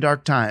do in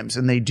dark times,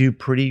 and they do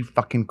pretty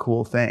fucking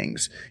cool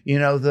things.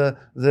 The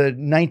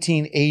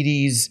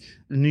 1980s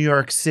New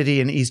York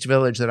City and East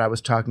Village that I was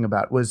talking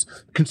about was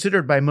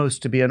considered by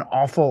most to be an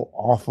awful,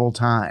 awful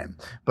time.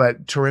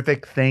 But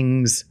terrific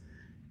things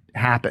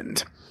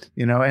happened,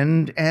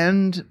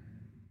 and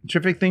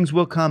terrific things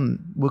will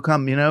come.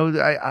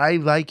 I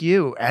like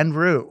you and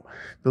Rue,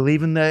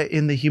 believe in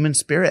the human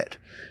spirit,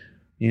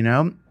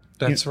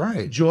 That's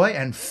right. Joy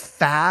and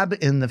fab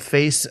in the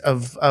face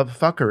of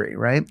fuckery,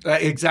 right?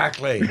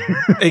 Exactly.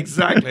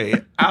 Exactly.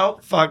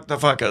 Out fuck the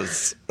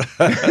fuckers.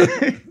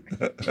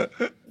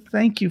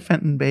 Thank you,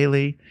 Fenton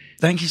Bailey.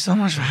 Thank you so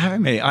much for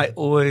having me. I've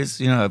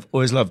always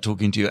loved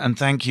talking to you. And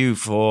thank you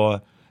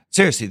for,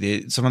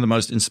 seriously, some of the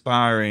most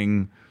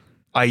inspiring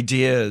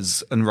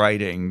ideas and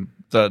writing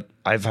that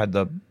I've had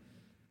the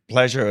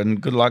pleasure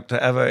and good luck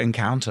to ever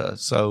encounter.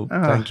 So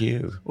thank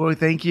you. Well,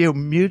 thank you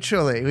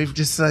mutually. We've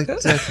just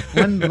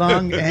one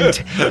long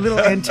little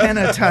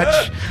antenna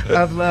touch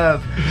of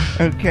love.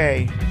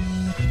 Okay.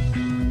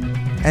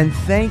 And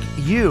thank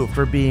you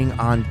for being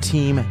on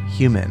Team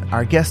Human.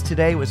 Our guest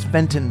today was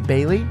Fenton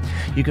Bailey.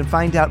 You can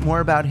find out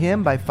more about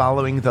him by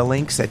following the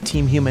links at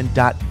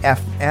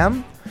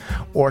teamhuman.fm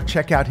or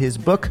check out his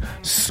book,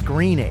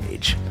 Screen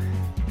Age.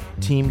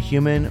 Team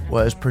Human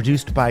was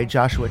produced by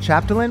Joshua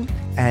Chapdelaine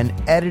and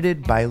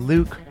edited by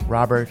Luke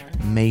Robert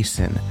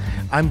Mason.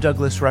 I'm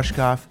Douglas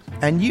Rushkoff,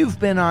 and you've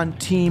been on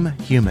Team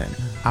Human,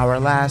 our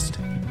last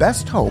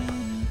best hope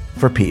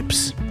for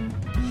peeps.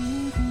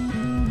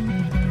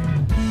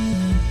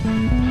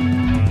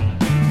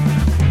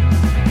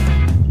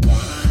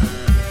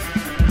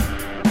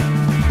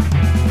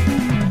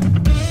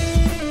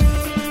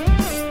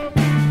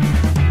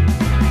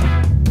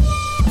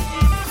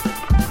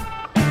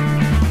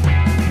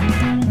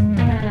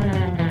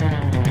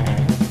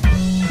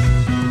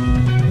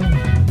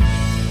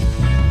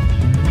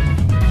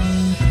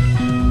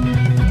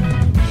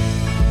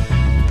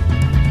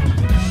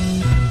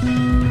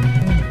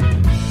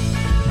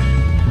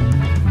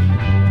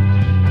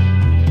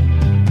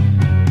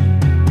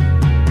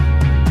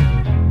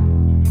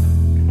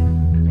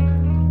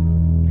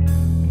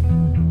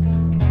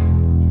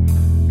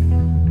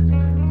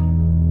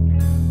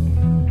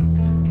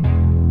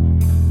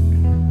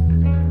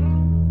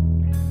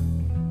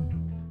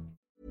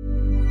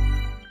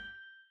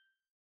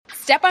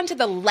 Step onto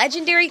the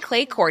legendary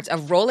clay courts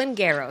of Roland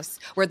Garros,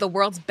 where the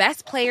world's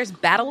best players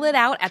battle it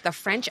out at the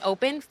French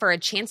Open for a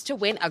chance to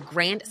win a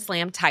Grand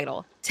Slam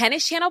title.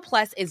 Tennis Channel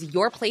Plus is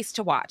your place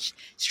to watch.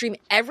 Stream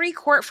every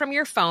court from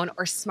your phone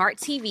or smart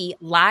TV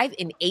live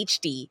in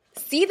HD.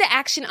 See the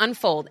action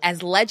unfold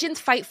as legends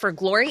fight for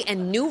glory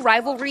and new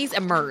rivalries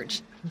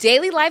emerge.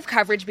 Daily live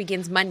coverage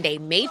begins Monday,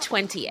 May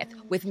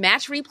 20th, with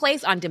match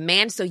replays on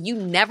demand so you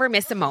never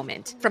miss a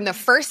moment. From the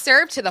first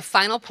serve to the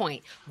final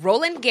point,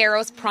 Roland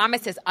Garros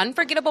promises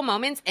unforgettable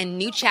moments and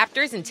new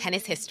chapters in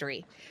tennis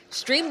history.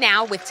 Stream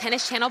now with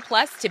Tennis Channel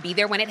Plus to be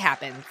there when it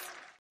happens.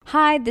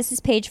 Hi, this is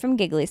Paige from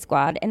Giggly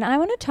Squad, and I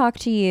want to talk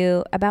to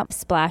you about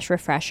Splash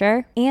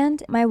Refresher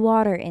and my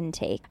water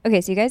intake.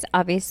 Okay, so you guys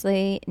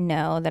obviously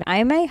know that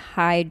I'm a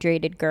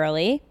hydrated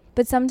girly,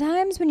 but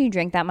sometimes when you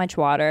drink that much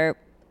water,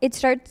 it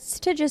starts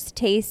to just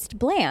taste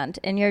bland,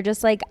 and you're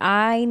just like,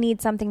 I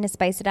need something to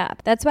spice it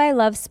up. That's why I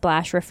love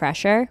Splash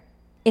Refresher.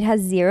 It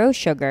has 0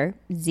 sugar,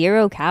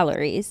 0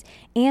 calories,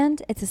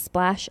 and it's a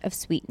splash of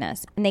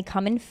sweetness. And they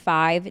come in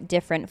 5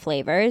 different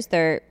flavors.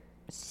 They're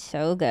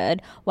so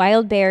good.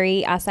 Wild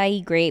berry,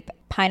 acai grape,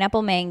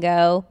 pineapple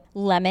mango,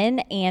 lemon,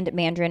 and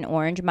mandarin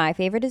orange. My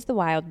favorite is the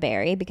wild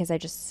berry because I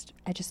just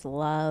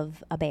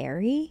love a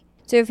berry.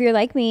 So if you're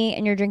like me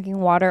and you're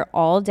drinking water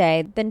all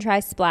day, then try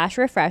Splash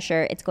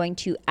Refresher. It's going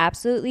to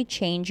absolutely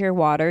change your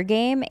water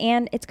game,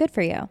 and it's good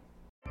for you.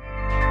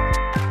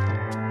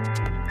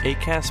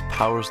 Acast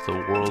powers the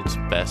world's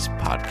best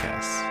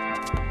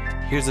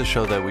podcasts. Here's a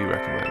show that we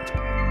recommend.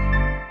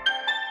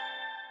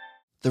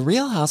 The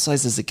Real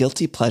Housewives is a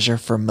guilty pleasure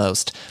for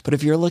most, but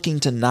if you're looking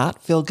to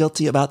not feel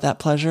guilty about that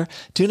pleasure,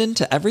 tune in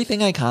to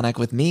Everything Iconic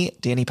with me,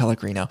 Danny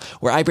Pellegrino,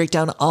 where I break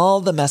down all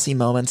the messy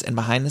moments and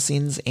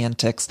behind-the-scenes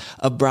antics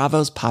of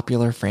Bravo's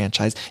popular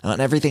franchise. And on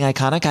Everything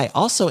Iconic, I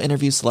also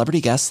interview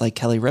celebrity guests like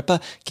Kelly Ripa,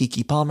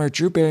 Keke Palmer,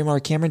 Drew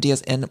Barrymore, Cameron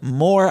Diaz, and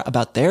more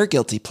about their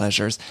guilty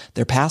pleasures,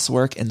 their past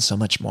work, and so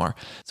much more.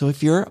 So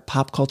if you're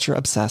pop culture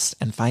obsessed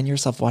and find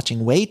yourself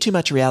watching way too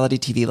much reality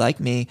TV like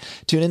me,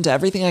 tune in to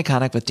Everything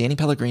Iconic with Danny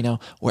Pellegrino,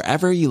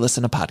 wherever you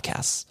listen to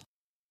podcasts.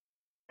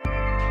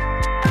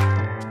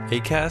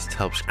 Acast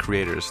helps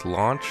creators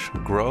launch,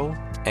 grow,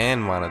 and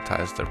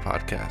monetize their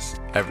podcasts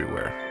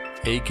everywhere.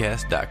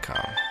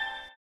 Acast.com.